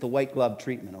give it the white glove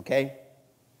treatment, okay?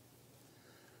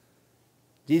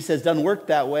 Jesus says, doesn't work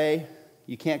that way.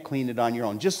 You can't clean it on your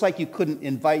own. Just like you couldn't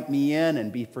invite me in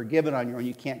and be forgiven on your own,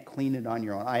 you can't clean it on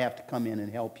your own. I have to come in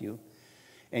and help you.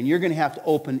 And you're going to have to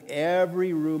open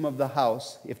every room of the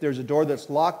house. If there's a door that's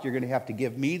locked, you're going to have to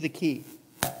give me the key.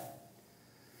 He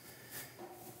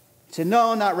said,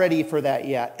 no, not ready for that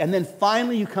yet. And then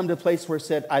finally you come to a place where it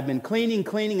said, I've been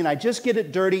cleaning, and I just get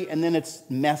it dirty, and then it's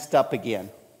messed up again.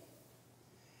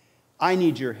 I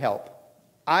need your help.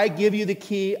 I give you the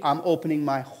key. I'm opening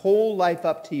my whole life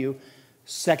up to you.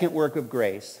 Second work of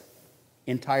grace.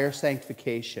 Entire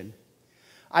sanctification.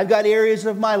 I've got areas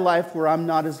of my life where I'm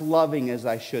not as loving as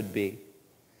I should be.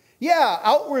 Yeah,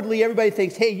 outwardly everybody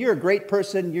thinks, hey, you're a great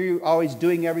person. You're always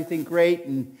doing everything great,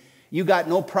 and you got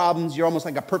no problems. You're almost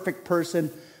like a perfect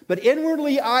person. But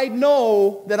inwardly, I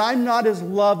know that I'm not as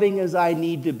loving as I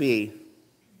need to be.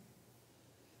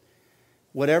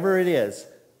 Whatever it is,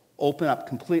 open up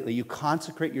completely. You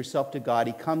consecrate yourself to God.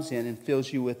 He comes in and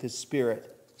fills you with His Spirit.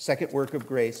 Second work of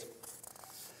grace.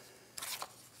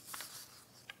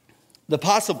 The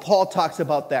Apostle Paul talks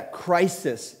about that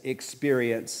crisis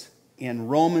experience in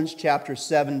Romans chapter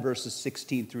 7, verses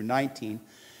 16 through 19.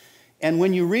 And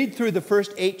when you read through the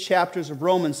first 8 chapters of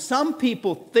Romans, some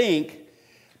people think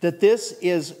that this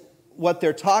is what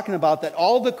they're talking about, that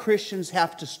all the Christians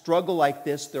have to struggle like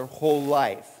this their whole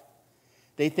life.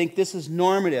 They think this is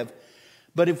normative.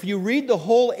 But if you read the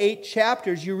whole 8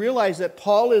 chapters, you realize that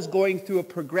Paul is going through a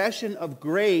progression of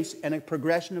grace and a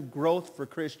progression of growth for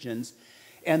Christians.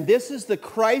 And this is the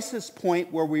crisis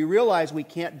point where we realize we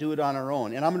can't do it on our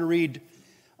own. And I'm going to read,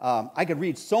 I could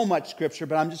read so much scripture,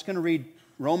 but I'm just going to read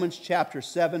Romans chapter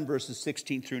 7, verses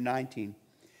 16 through 19.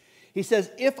 He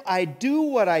says, if I do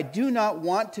what I do not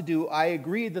want to do, I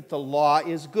agree that the law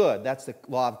is good. That's the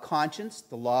law of conscience,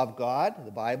 the law of God,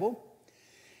 the Bible.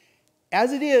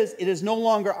 As it is no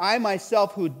longer I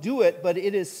myself who do it, but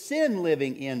it is sin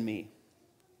living in me.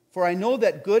 For I know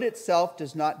that good itself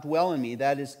does not dwell in me,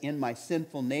 that is, in my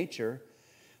sinful nature.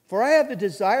 For I have the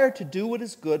desire to do what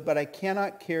is good, but I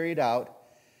cannot carry it out.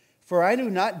 For I do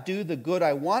not do the good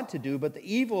I want to do, but the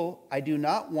evil I do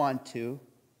not want to,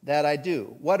 that I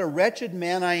do. What a wretched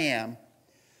man I am.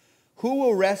 Who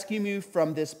will rescue me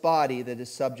from this body that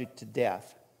is subject to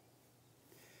death?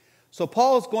 So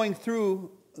Paul is going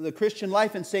through the Christian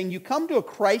life and saying, you come to a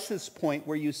crisis point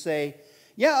where you say,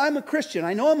 yeah, I'm a Christian.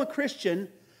 I know I'm a Christian,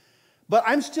 but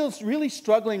I'm still really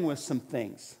struggling with some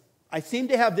things. I seem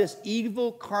to have this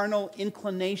evil, carnal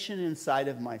inclination inside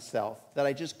of myself that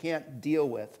I just can't deal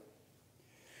with.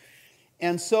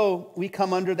 And so we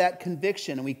come under that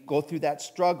conviction and we go through that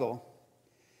struggle.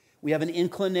 We have an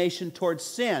inclination towards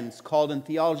sin. It's called in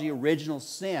theology original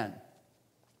sin.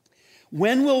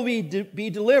 When will we be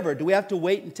delivered? Do we have to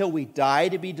wait until we die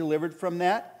to be delivered from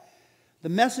that? The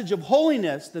message of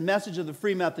holiness, the message of the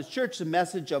Free Methodist Church, the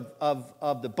message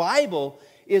of the Bible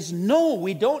is no,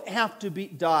 we don't have to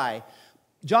die.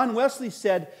 John Wesley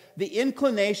said the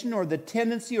inclination or the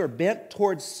tendency or bent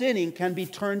towards sinning can be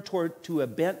turned to a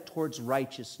bent towards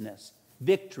righteousness,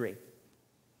 victory.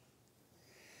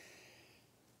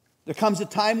 There comes a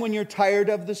time when you're tired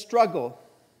of the struggle.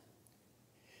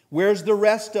 Where's the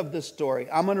rest of the story?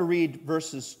 I'm going to read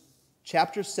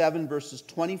chapter 7, verses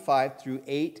 25 through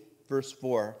 8, verse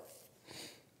 4.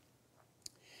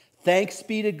 Thanks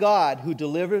be to God who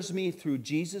delivers me through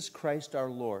Jesus Christ our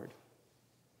Lord.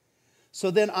 So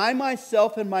then I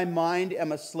myself in my mind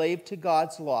am a slave to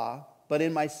God's law, but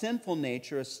in my sinful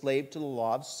nature a slave to the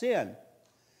law of sin.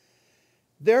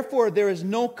 Therefore there is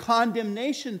no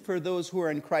condemnation for those who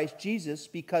are in Christ Jesus,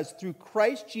 because through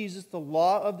Christ Jesus the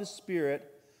law of the Spirit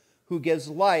who gives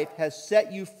life has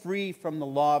set you free from the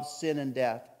law of sin and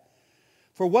death.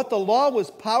 For what the law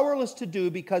was powerless to do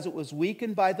because it was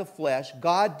weakened by the flesh,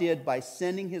 God did by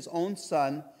sending his own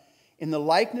Son in the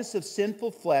likeness of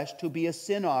sinful flesh to be a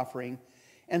sin offering.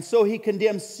 And so he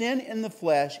condemned sin in the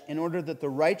flesh in order that the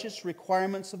righteous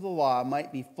requirements of the law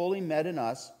might be fully met in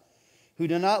us, who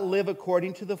do not live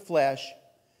according to the flesh,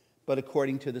 but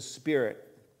according to the Spirit.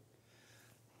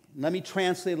 Let me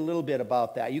translate a little bit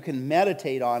about that. You can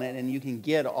meditate on it and you can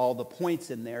get all the points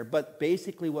in there. But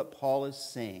basically what Paul is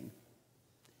saying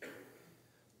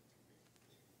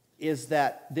is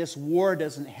that this war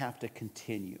doesn't have to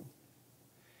continue.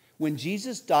 When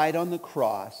Jesus died on the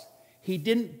cross, he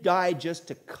didn't die just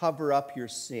to cover up your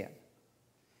sin.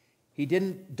 He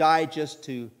didn't die just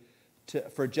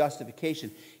for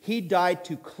justification. He died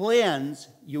to cleanse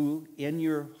you in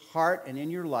your heart and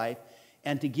in your life,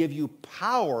 and to give you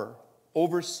power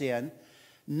over sin,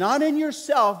 not in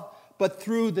yourself, but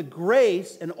through the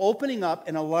grace and opening up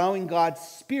and allowing God's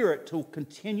Spirit to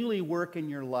continually work in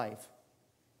your life.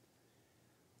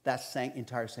 That's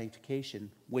entire sanctification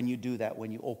when you do that,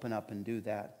 when you open up and do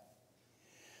that.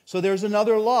 So there's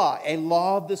another law, a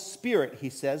law of the Spirit, he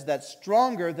says, that's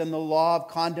stronger than the law of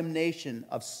condemnation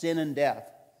of sin and death.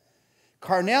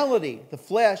 Carnality, the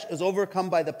flesh, is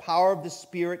overcome by the power of the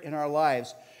Spirit in our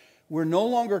lives. We're no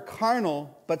longer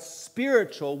carnal, but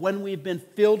spiritual when we've been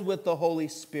filled with the Holy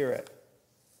Spirit.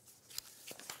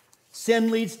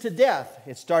 Sin leads to death.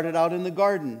 It started out in the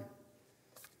garden.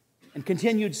 And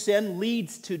continued sin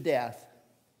leads to death.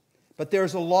 But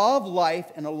there's a law of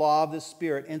life and a law of the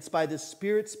Spirit, and it's by the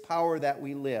Spirit's power that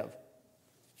we live.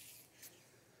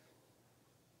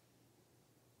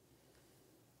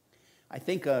 I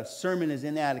think a sermon is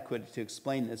inadequate to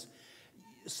explain this.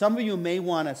 Some of you may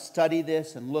want to study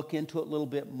this and look into it a little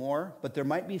bit more, but there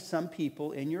might be some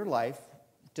people in your life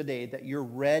today that you're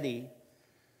ready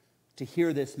to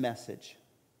hear this message.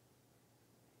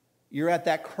 You're at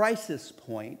that crisis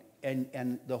point,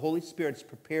 and the Holy Spirit's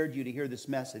prepared you to hear this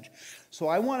message. So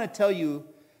I want to tell you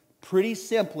pretty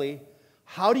simply,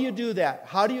 how do you do that?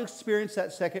 How do you experience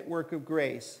that second work of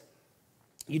grace?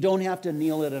 You don't have to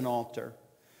kneel at an altar,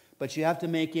 but you have to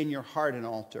make in your heart an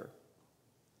altar.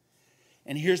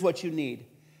 And here's what you need.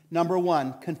 Number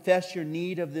one, confess your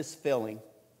need of this filling.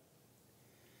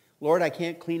 Lord, I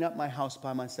can't clean up my house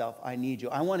by myself. I need you.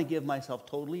 I want to give myself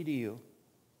totally to you.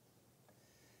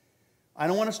 I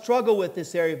don't want to struggle with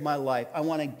this area of my life. I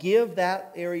want to give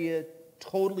that area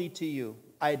totally to you.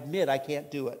 I admit I can't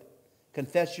do it.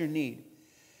 Confess your need.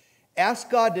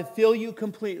 Ask God to fill you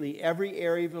completely, every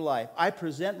area of your life. I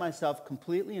present myself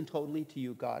completely and totally to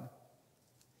you, God.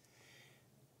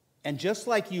 And just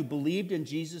like you believed in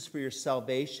Jesus for your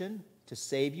salvation, to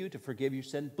save you, to forgive your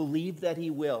sin, believe that he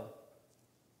will.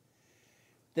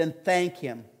 Then thank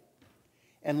him.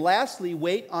 And lastly,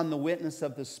 wait on the witness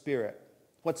of the Spirit.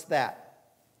 What's that?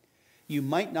 You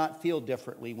might not feel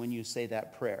differently when you say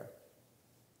that prayer.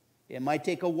 It might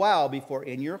take a while before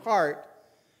in your heart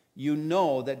you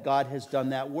know that God has done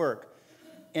that work.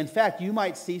 In fact, you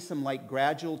might see some like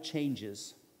gradual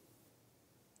changes.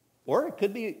 Or it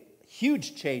could be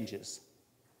huge changes.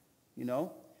 You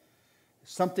know?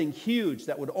 Something huge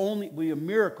that would only be a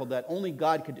miracle that only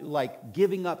God could do, like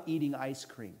giving up eating ice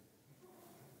cream.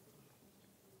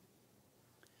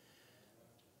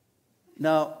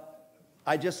 Now,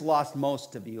 I just lost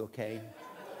most of you, okay?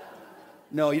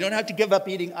 No, you don't have to give up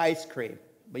eating ice cream,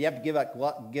 but you have to give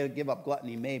up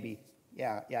gluttony, maybe.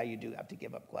 Yeah, you do have to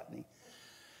give up gluttony.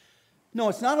 No,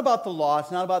 it's not about the law.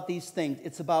 It's not about these things.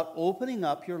 It's about opening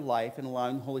up your life and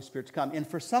allowing the Holy Spirit to come. And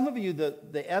for some of you,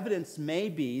 the evidence may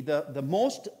be, the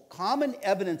most common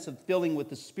evidence of filling with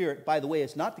the Spirit, by the way,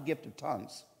 is not the gift of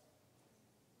tongues.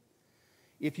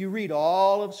 If you read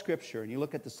all of Scripture and you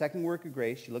look at the second work of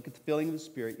grace, you look at the filling of the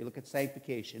Spirit, you look at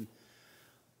sanctification,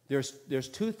 there's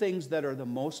two things that are the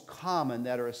most common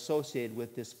that are associated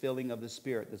with this filling of the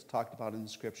Spirit that's talked about in the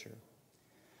Scripture.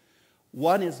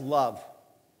 One is love.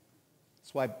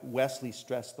 That's why Wesley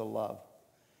stressed the love.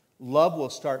 Love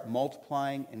will start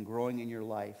multiplying and growing in your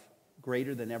life,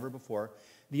 greater than ever before.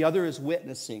 The other is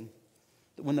witnessing.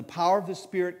 When the power of the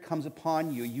Spirit comes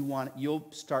upon you, you'll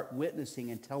start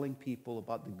witnessing and telling people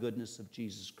about the goodness of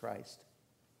Jesus Christ.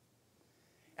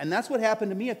 And that's what happened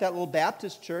to me at that little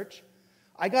Baptist church.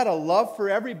 I got a love for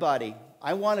everybody.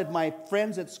 I wanted my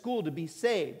friends at school to be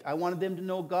saved. I wanted them to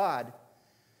know God.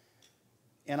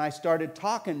 And I started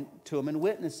talking to them and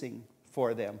witnessing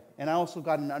for them. And I also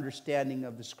got an understanding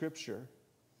of the Scripture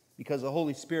because the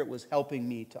Holy Spirit was helping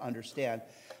me to understand.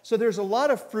 So there's a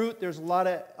lot of fruit, there's a lot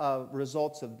of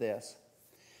results of this.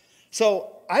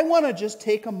 So I want to just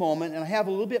take a moment, and I have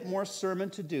a little bit more sermon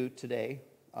to do today.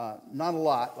 Not a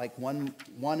lot, like one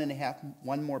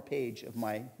more page of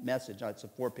my message. It's a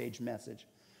 4-page message.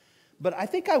 But I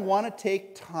think I want to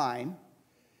take time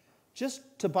just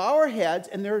to bow our heads,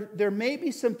 and there may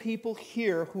be some people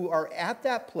here who are at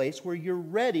that place where you're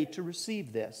ready to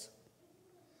receive this.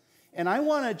 And I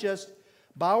want to just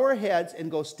bow our heads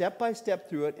and go step by step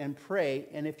through it and pray.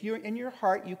 And if you're in your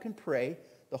heart, you can pray.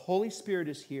 The Holy Spirit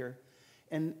is here.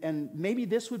 And maybe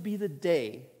this would be the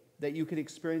day that you could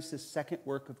experience this second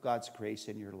work of God's grace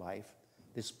in your life,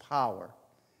 this power,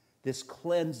 this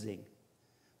cleansing,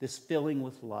 this filling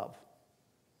with love.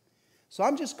 So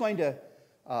I'm just going to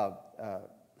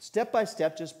step by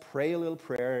step, just pray a little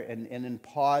prayer and then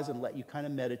pause and let you kind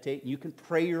of meditate. You can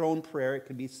pray your own prayer. It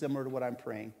can be similar to what I'm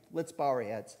praying. Let's bow our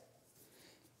heads.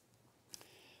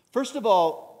 First of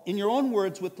all, in your own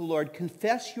words with the Lord,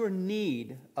 confess your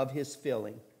need of his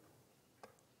filling.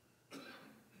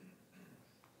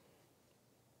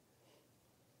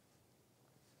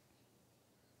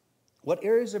 What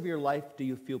areas of your life do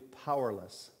you feel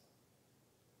powerless?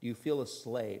 Do you feel a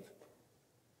slave?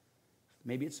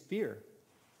 Maybe it's fear.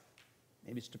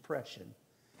 Maybe it's depression.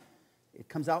 It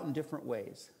comes out in different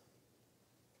ways.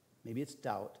 Maybe it's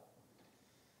doubt.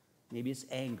 Maybe it's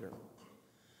anger.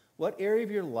 What area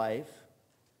of your life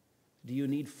do you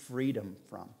need freedom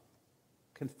from?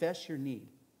 Confess your need.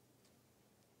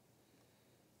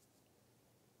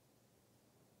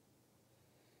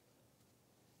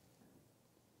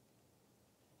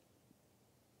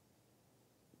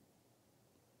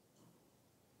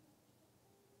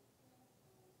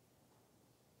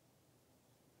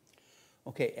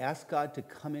 Okay, ask God to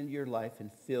come into your life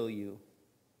and fill you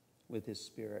with his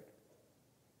Spirit.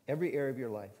 Every area of your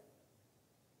life.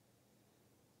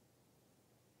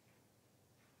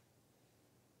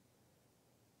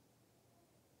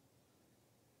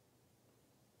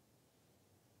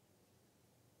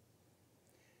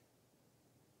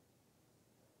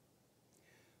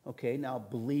 Okay, now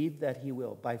believe that he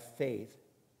will by faith.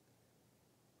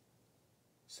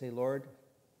 Say, Lord,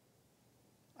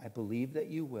 I believe that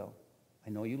you will. I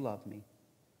know you love me.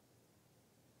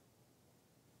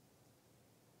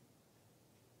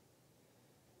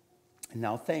 And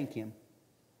now thank him.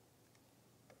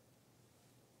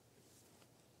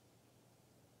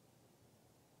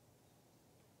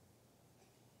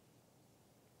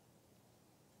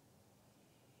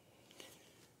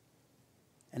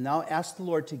 And now ask the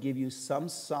Lord to give you some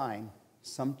sign,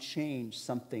 some change,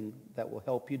 something that will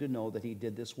help you to know that he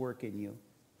did this work in you.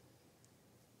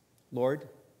 Lord,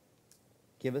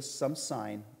 give us some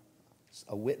sign,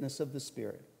 a witness of the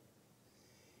Spirit.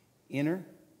 Inner,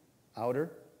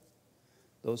 outer,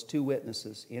 those two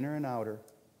witnesses, inner and outer.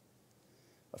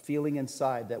 a feeling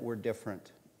inside that we're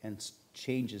different and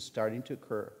changes starting to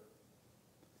occur.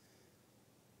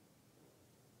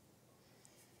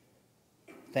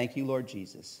 Thank you, Lord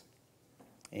Jesus.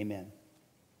 Amen.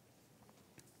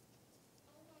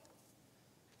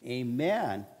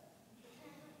 Amen.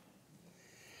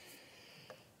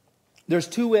 There's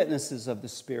two witnesses of the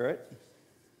Spirit.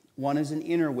 One is an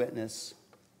inner witness,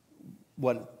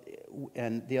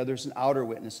 and the other is an outer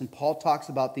witness. And Paul talks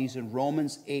about these in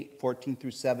Romans 8:14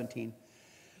 through 17.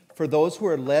 For those who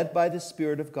are led by the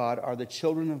Spirit of God are the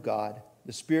children of God.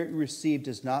 The Spirit you received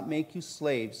does not make you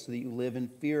slaves so that you live in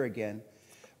fear again.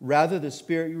 Rather, the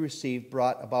Spirit you received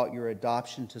brought about your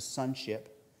adoption to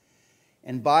sonship.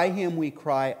 And by him we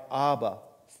cry, Abba,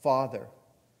 Father.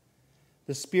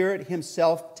 The Spirit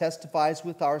himself testifies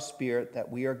with our spirit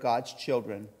that we are God's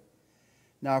children.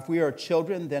 Now, if we are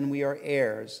children, then we are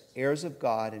heirs, heirs of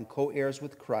God and co-heirs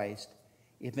with Christ,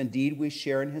 if indeed we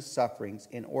share in his sufferings,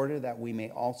 in order that we may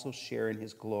also share in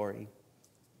his glory.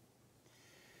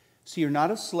 So you're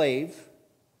not a slave.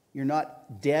 You're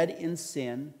not dead in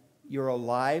sin. You're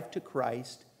alive to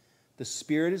Christ. The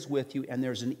Spirit is with you, and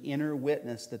there's an inner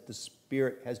witness that the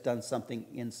Spirit has done something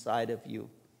inside of you.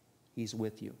 He's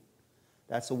with you.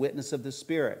 That's a witness of the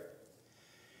Spirit.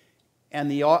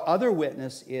 And the other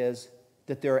witness is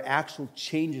that there are actual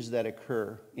changes that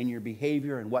occur in your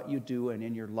behavior and what you do and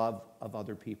in your love of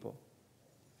other people.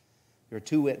 There are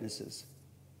two witnesses.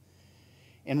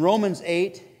 In Romans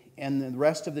 8 and the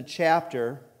rest of the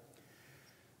chapter,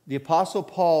 the Apostle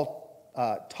Paul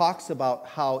talks about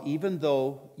how even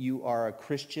though you are a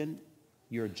Christian,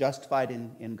 you're justified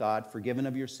in God, forgiven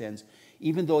of your sins,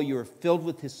 even though you're filled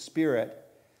with his Spirit,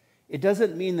 it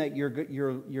doesn't mean that you're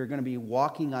going to be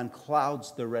walking on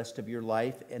clouds the rest of your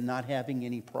life and not having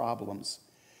any problems.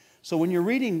 So when you're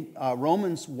reading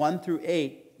Romans 1 through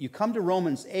 8, you come to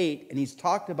Romans 8, and he's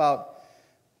talked about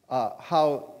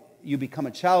how you become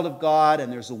a child of God,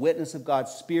 and there's a witness of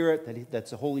God's Spirit, that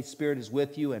the Holy Spirit is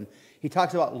with you. And he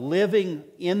talks about living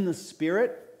in the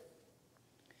Spirit.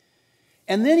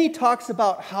 And then he talks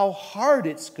about how hard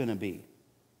it's going to be.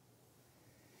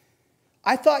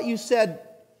 I thought you said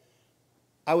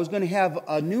I was going to have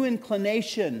a new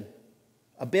inclination,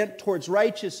 a bent towards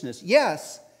righteousness.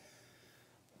 Yes,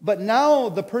 but now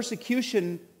the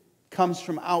persecution comes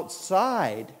from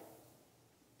outside,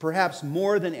 perhaps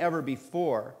more than ever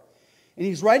before. And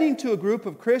he's writing to a group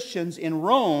of Christians in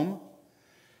Rome,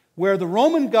 where the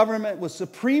Roman government was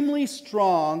supremely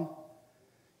strong,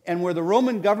 and where the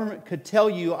Roman government could tell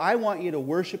you, I want you to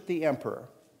worship the emperor.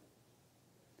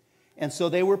 And so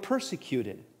they were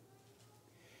persecuted.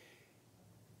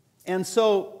 And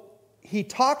so he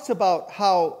talks about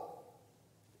how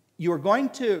you're going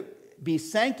to be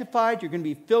sanctified, you're going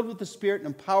to be filled with the Spirit and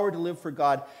empowered to live for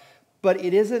God, but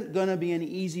it isn't going to be an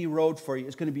easy road for you.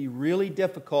 It's going to be really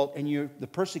difficult, and the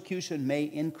persecution may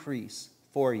increase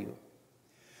for you.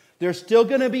 There's still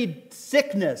going to be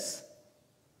sickness.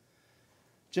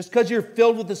 Just because you're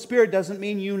filled with the Spirit doesn't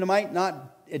mean you might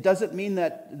not, it doesn't mean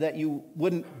that you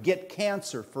wouldn't get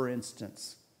cancer, for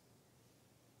instance.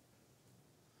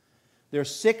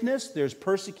 There's sickness, there's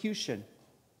persecution.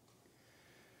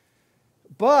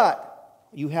 But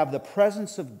you have the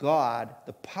presence of God,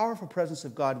 the powerful presence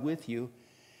of God with you.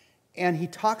 And he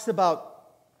talks about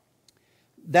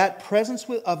that presence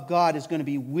of God is going to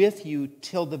be with you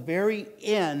till the very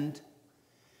end.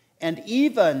 And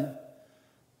even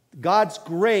God's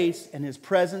grace and his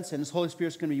presence and his Holy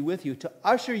Spirit is going to be with you to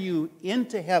usher you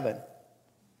into heaven.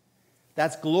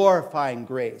 That's glorifying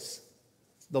grace.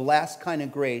 The last kind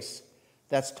of grace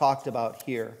that's talked about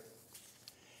here.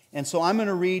 And so I'm going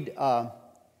to read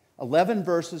 11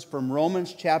 verses from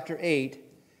Romans chapter 8.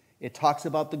 It talks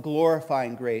about the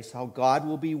glorifying grace, how God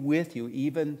will be with you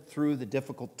even through the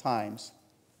difficult times.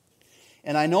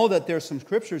 And I know that there's some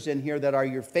scriptures in here that are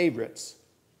your favorites.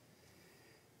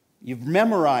 You've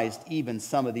memorized even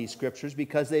some of these scriptures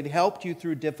because they've helped you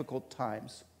through difficult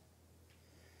times.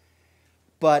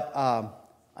 But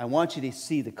I want you to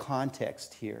see the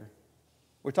context here.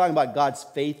 We're talking about God's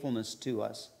faithfulness to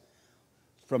us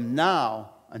from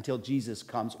now until Jesus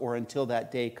comes, or until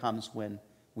that day comes when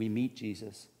we meet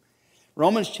Jesus.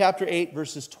 Romans chapter 8,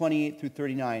 verses 28 through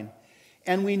 39.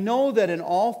 And we know that in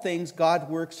all things God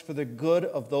works for the good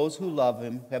of those who love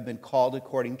him, who have been called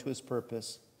according to his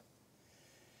purpose.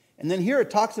 And then here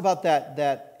it talks about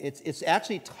that it's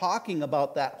actually talking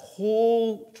about that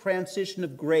whole transition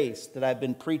of grace that I've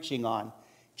been preaching on,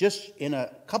 just in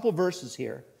a couple verses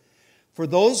here. For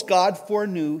those God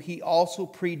foreknew, he also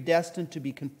predestined to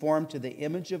be conformed to the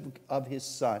image of his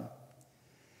Son.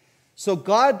 So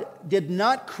God did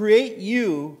not create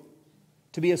you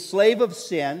to be a slave of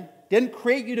sin. Didn't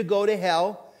create you to go to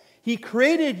hell. He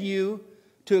created you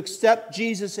to accept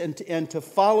Jesus and to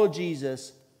follow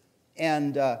Jesus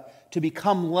and to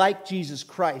become like Jesus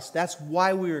Christ. That's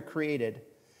why we were created.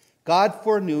 God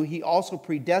foreknew, He also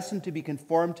predestined to be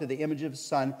conformed to the image of His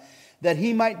Son, that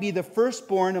He might be the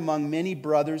firstborn among many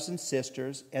brothers and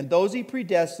sisters. And those He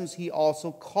predestined, He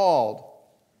also called.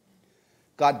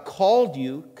 God called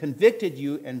you, convicted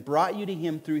you, and brought you to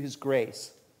Him through His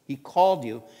grace. He called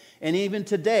you. And even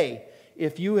today,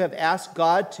 if you have asked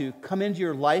God to come into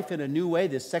your life in a new way,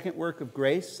 this second work of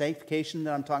grace, sanctification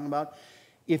that I'm talking about,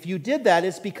 if you did that,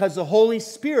 it's because the Holy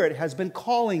Spirit has been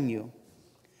calling you.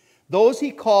 Those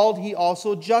He called, He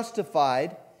also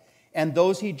justified, and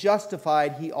those He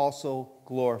justified, He also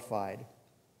glorified.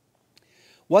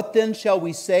 What then shall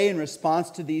we say in response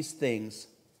to these things?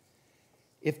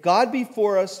 If God be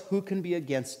for us, who can be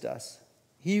against us?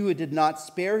 He who did not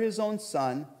spare His own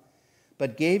Son,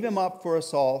 but gave Him up for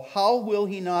us all, how will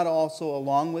He not also,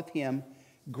 along with Him,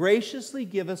 graciously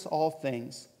give us all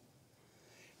things?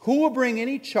 Who will bring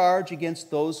any charge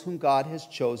against those whom God has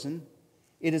chosen?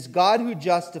 It is God who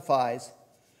justifies.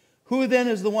 Who then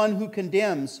is the one who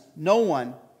condemns? No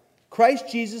one. Christ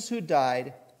Jesus, who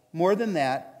died, more than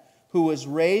that, who was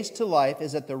raised to life,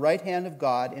 is at the right hand of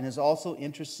God and is also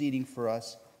interceding for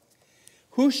us.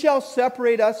 Who shall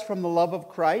separate us from the love of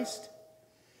Christ?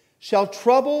 Shall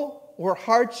trouble or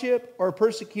hardship or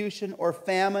persecution or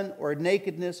famine or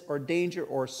nakedness or danger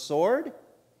or sword?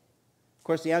 Of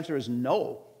course, the answer is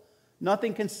no.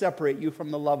 Nothing can separate you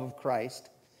from the love of Christ.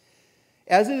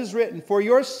 As it is written, for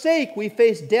your sake we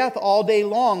face death all day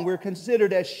long. We're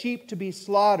considered as sheep to be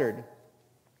slaughtered.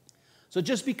 So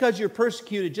just because you're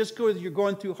persecuted, just because you're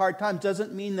going through hard times,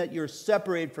 doesn't mean that you're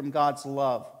separated from God's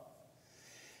love.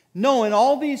 No, in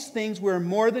all these things we're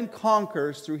more than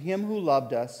conquerors through Him who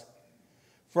loved us.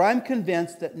 For I'm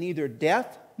convinced that neither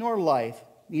death nor life,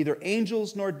 neither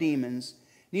angels nor demons,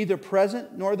 neither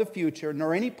present nor the future,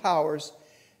 nor any powers,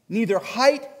 neither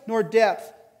height nor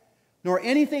depth, nor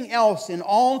anything else in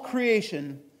all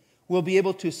creation will be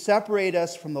able to separate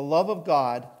us from the love of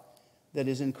God that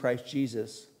is in Christ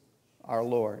Jesus, our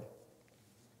Lord.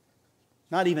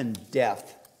 Not even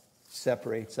death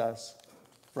separates us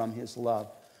from His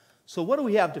love. So what do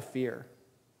we have to fear?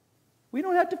 We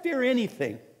don't have to fear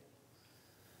anything.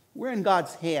 We're in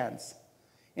God's hands.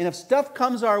 And if stuff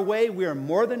comes our way, we are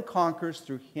more than conquerors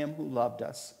through Him who loved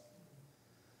us.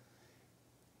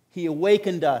 He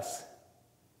awakened us,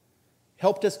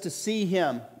 helped us to see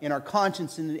Him in our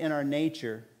conscience and in our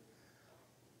nature.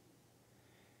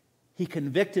 He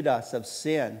convicted us of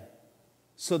sin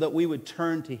so that we would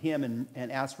turn to Him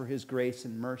and ask for His grace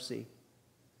and mercy.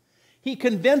 He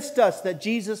convinced us that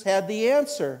Jesus had the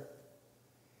answer,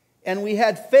 and we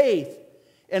had faith,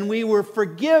 and we were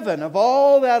forgiven of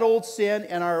all that old sin,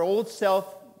 and our old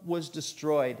self was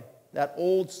destroyed. That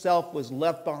old self was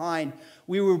left behind.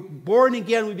 We were born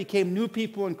again. We became new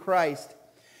people in Christ.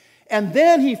 And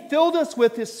then He filled us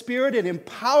with His Spirit and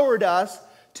empowered us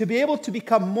to be able to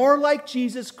become more like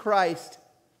Jesus Christ.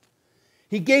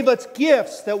 He gave us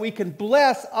gifts that we can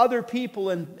bless other people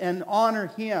and honor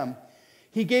Him.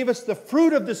 He gave us the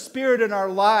fruit of the Spirit in our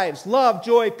lives: love,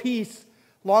 joy, peace,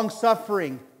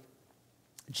 long-suffering,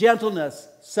 gentleness,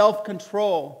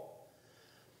 self-control.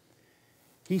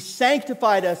 He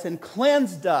sanctified us and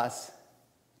cleansed us,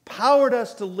 empowered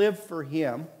us to live for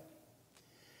Him,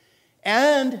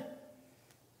 and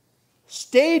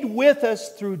stayed with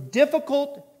us through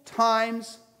difficult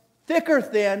times, thick or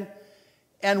thin,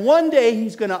 and one day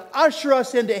He's going to usher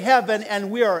us into heaven,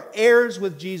 and we are heirs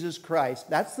with Jesus Christ.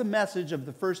 That's the message of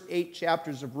the first 8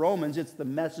 chapters of Romans. It's the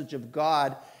message of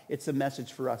God. It's a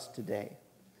message for us today.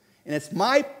 And it's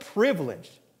my privilege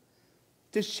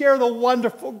to share the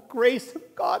wonderful grace of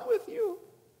God with you,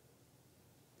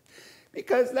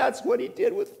 because that's what He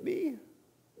did with me.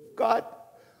 God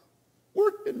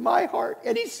worked in my heart,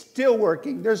 and He's still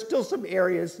working. There's still some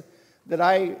areas that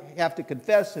I have to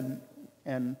confess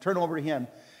and turn over to Him.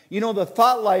 You know, the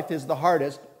thought life is the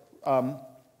hardest.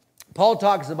 Paul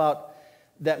talks about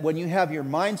that when you have your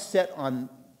mind set on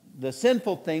the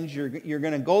sinful things, you're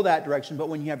going to go that direction. But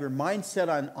when you have your mind set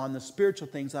on the spiritual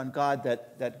things, on God,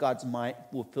 that God's mind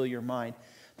will fill your mind.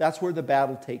 That's where the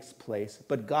battle takes place.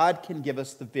 But God can give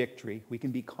us the victory. We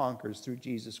can be conquerors through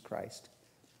Jesus Christ.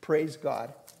 Praise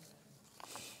God.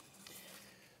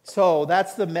 So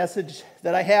that's the message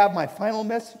that I have, my final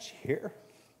message here.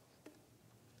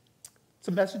 It's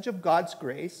a message of God's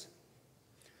grace.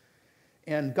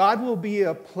 And God will be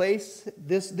a place,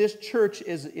 this church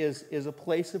is a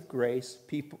place of grace.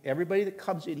 People, everybody that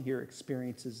comes in here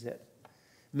experiences it.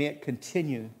 May it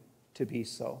continue to be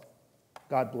so.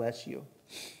 God bless you.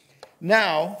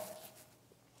 Now,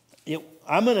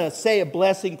 I'm going to say a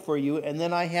blessing for you, and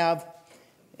then I have,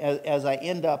 as I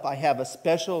end up, I have a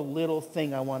special little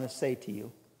thing I want to say to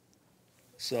you.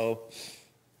 So,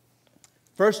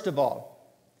 first of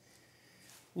all,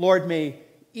 Lord, may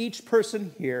each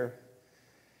person here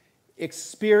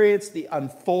experience the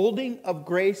unfolding of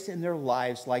grace in their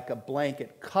lives like a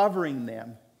blanket, covering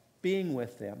them, being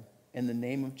with them, in the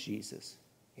name of Jesus.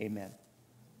 Amen.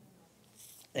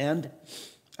 And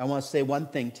I want to say one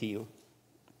thing to you.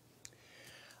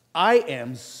 I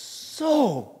am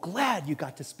so glad you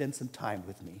got to spend some time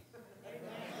with me.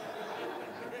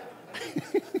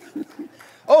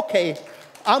 Okay,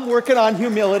 I'm working on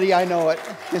humility, I know it.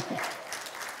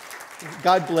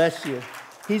 God bless you.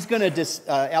 He's going to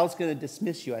Al's going to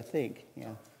dismiss you, I think.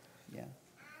 Yeah.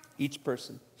 Each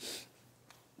person.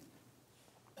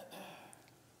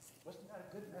 Wasn't that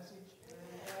a good message?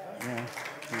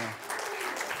 Yeah.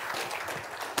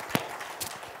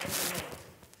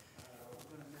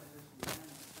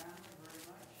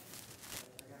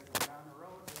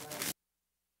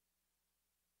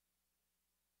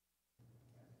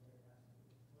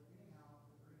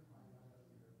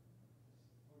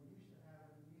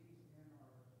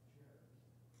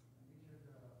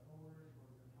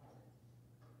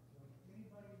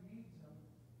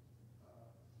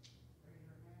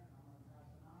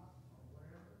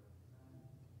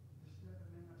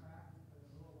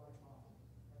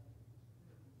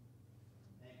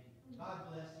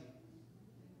 God bless you.